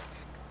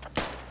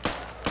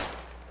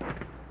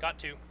 Got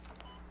 2.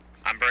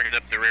 I'm bringing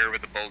up the rear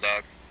with the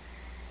bulldog.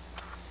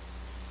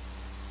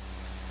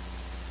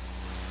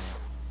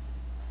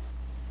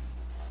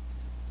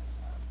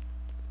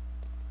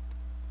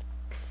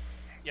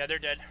 Yeah, they're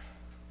dead.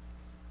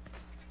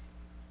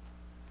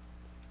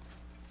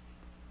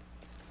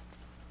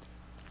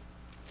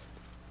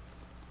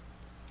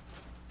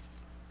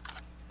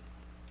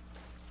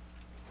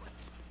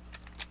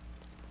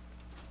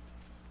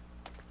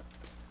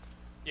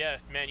 Yeah,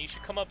 man, you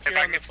should come up If here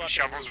I on can the get some fucking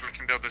shovels, roof. we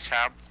can build this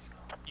hab.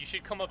 You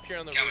should come up here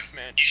on the roof,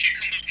 man.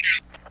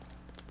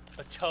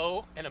 A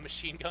tow and a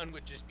machine gun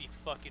would just be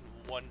fucking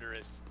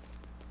wondrous.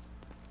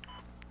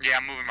 Yeah,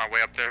 I'm moving my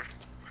way up there.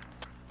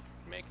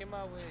 Making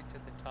my way to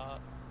the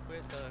top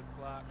with a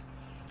Glock.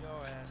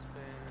 Your ass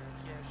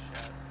finna get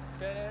shot.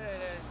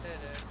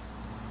 Da-da-da-da-da-da.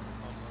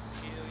 I'ma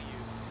kill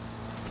you.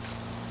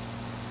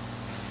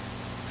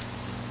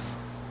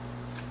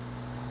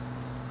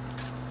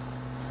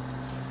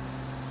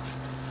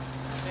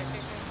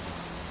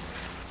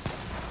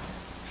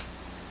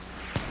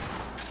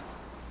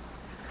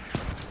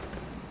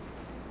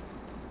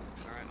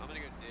 Alright, I'm gonna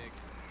go dig.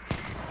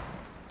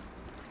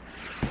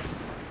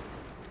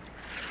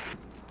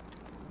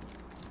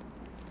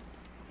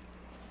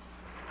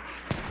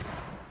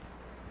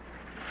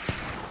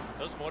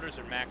 Those mortars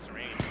are max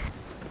range.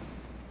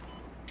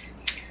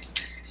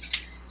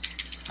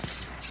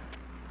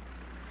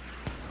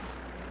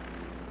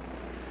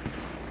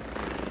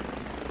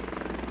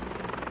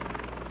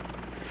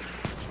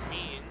 Which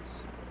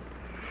means...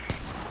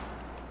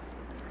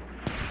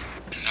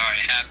 Alright,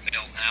 have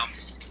built now.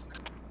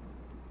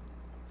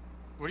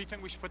 Where do you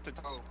think we should put the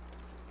tow?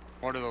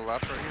 More to the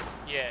left right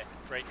here? Yeah,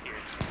 right here.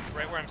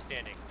 Right where I'm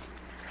standing.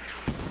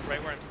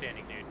 Right where I'm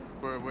standing, dude.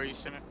 Where are you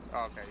sitting?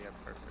 Oh, okay, yeah,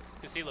 perfect.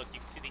 You see, look, you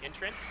can see the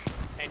entrance,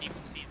 and you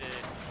can see the...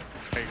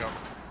 There you go.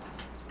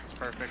 It's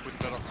perfect. We can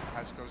build up some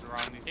Hescos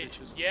around these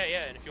bitches. Yeah,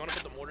 yeah, and if you want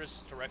to put the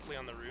mortars directly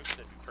on the roof,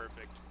 that'd be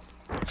perfect.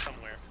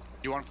 Somewhere.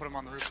 You want to put them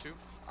on the roof too?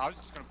 I was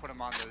just going to put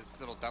them on this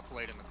little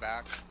defilade in the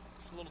back.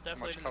 A little As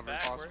much defilade in the cover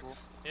back possible.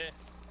 works. Yeah.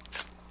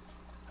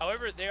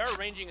 However, they are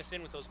ranging us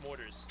in with those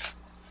mortars.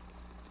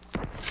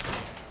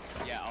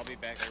 Yeah, I'll be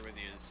back there with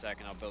you in a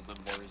second. I'll build them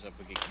mortars up.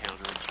 We can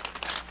counter them.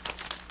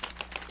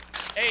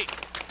 Hey!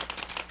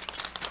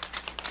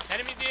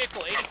 Enemy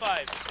vehicle,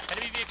 85.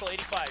 Enemy vehicle,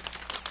 85.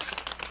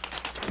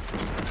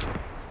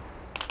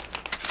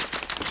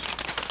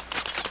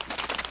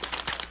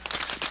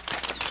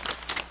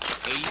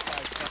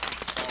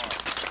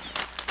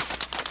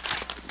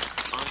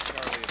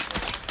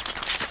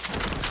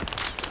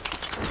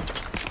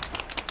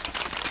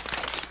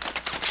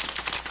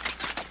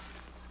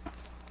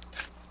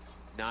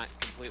 Not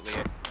completely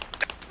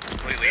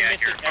Completely They're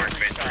accurate. missing every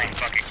Marksman, pretty shot.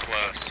 fucking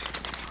close.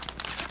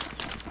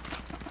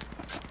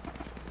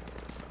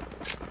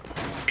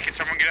 Hey, can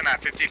someone get in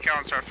that 50 cal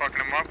and start fucking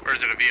them up, or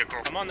is it a vehicle?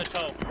 I'm on the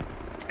tow.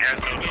 He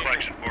has no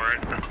deflection for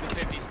it. The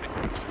 50's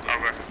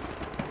Okay.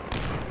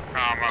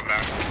 Oh, my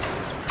bad.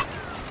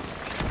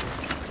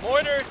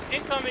 Mortars,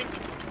 incoming!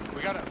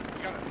 We got a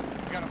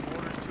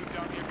mortar tube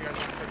down here. If you guys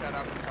want to put that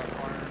up and start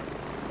firing.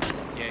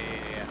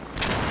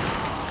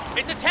 Yeah.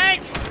 It's a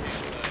tank!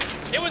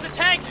 It was a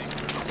tank!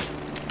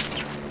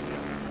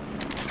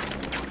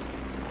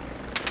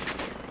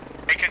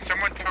 Hey, can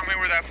someone tell me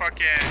where that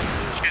fucking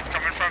shit's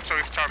coming from so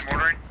we can start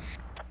mortaring?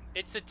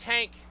 It's a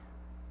tank.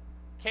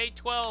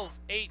 K-12,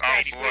 8-4.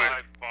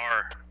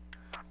 Bar.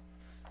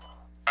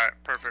 Alright,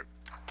 perfect.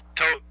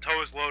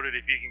 Toe is loaded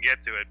if you can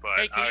get to it, but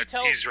Hey, can you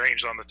tell- he's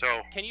ranged on the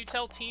toe. Can you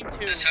tell Team 2...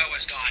 The tow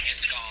is gone,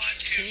 it's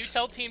gone. Can you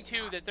tell Team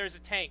 2 that there's a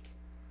tank?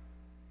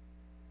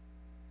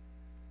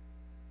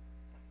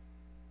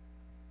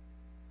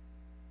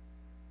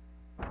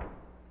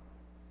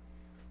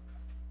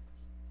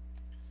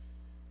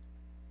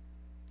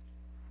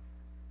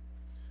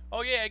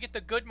 Oh yeah, I get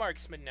the good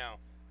marksman now.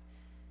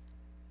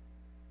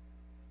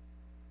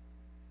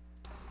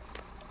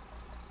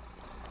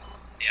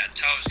 Yeah,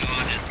 tow's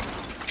gone.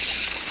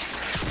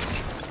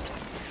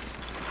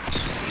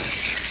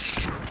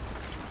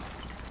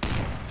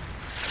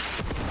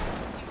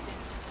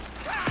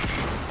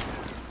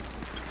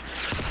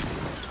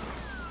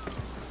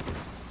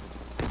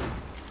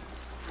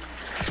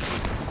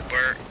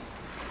 Where?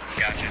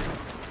 Gotcha.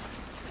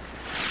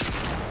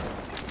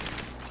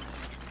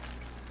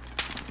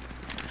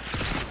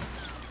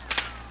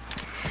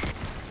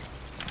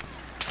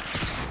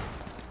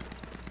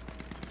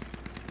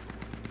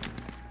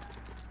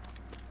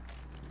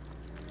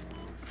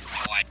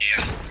 No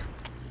idea.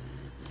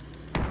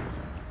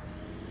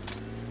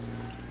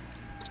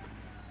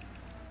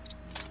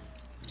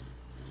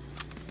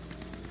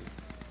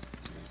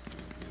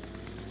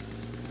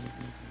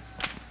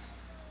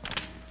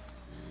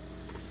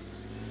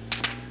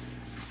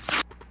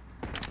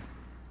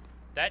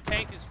 That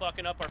tank is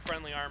fucking up our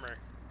friendly armor.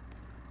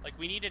 Like,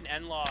 we need an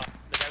N-Law.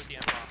 The guy with the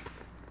N-Law.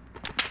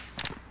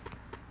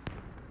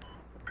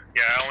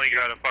 Yeah, I only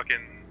got a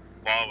fucking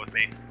law with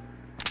me.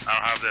 I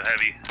don't have the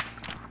heavy.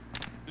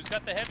 Who's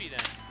got the heavy then?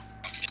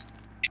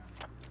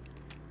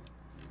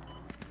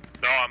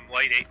 No, I'm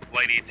light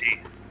AT. Hey,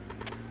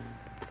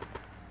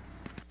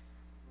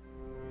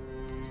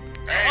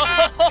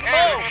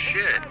 Oh,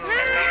 shit.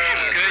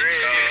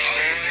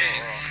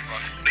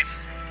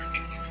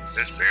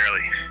 Just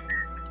barely.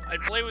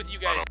 I'd play with you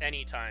guys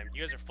anytime.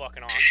 You guys are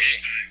fucking awesome.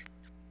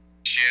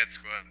 Shit,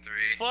 squad 3.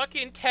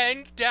 Fucking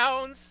 10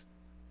 downs.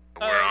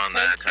 We're on 10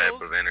 that type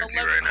kills, of energy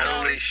 11 right now.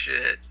 downs. Holy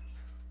shit.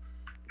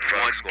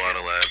 Fuck squad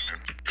 11.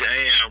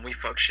 Damn, we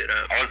fucked shit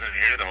up. I wasn't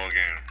here the whole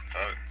game.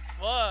 Fuck.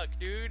 fuck,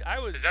 dude. I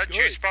was Is that good.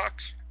 Juice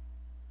Box?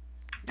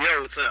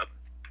 Yo, what's up?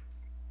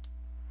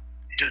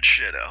 Good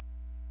shit out.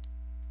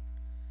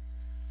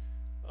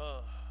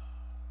 Ugh.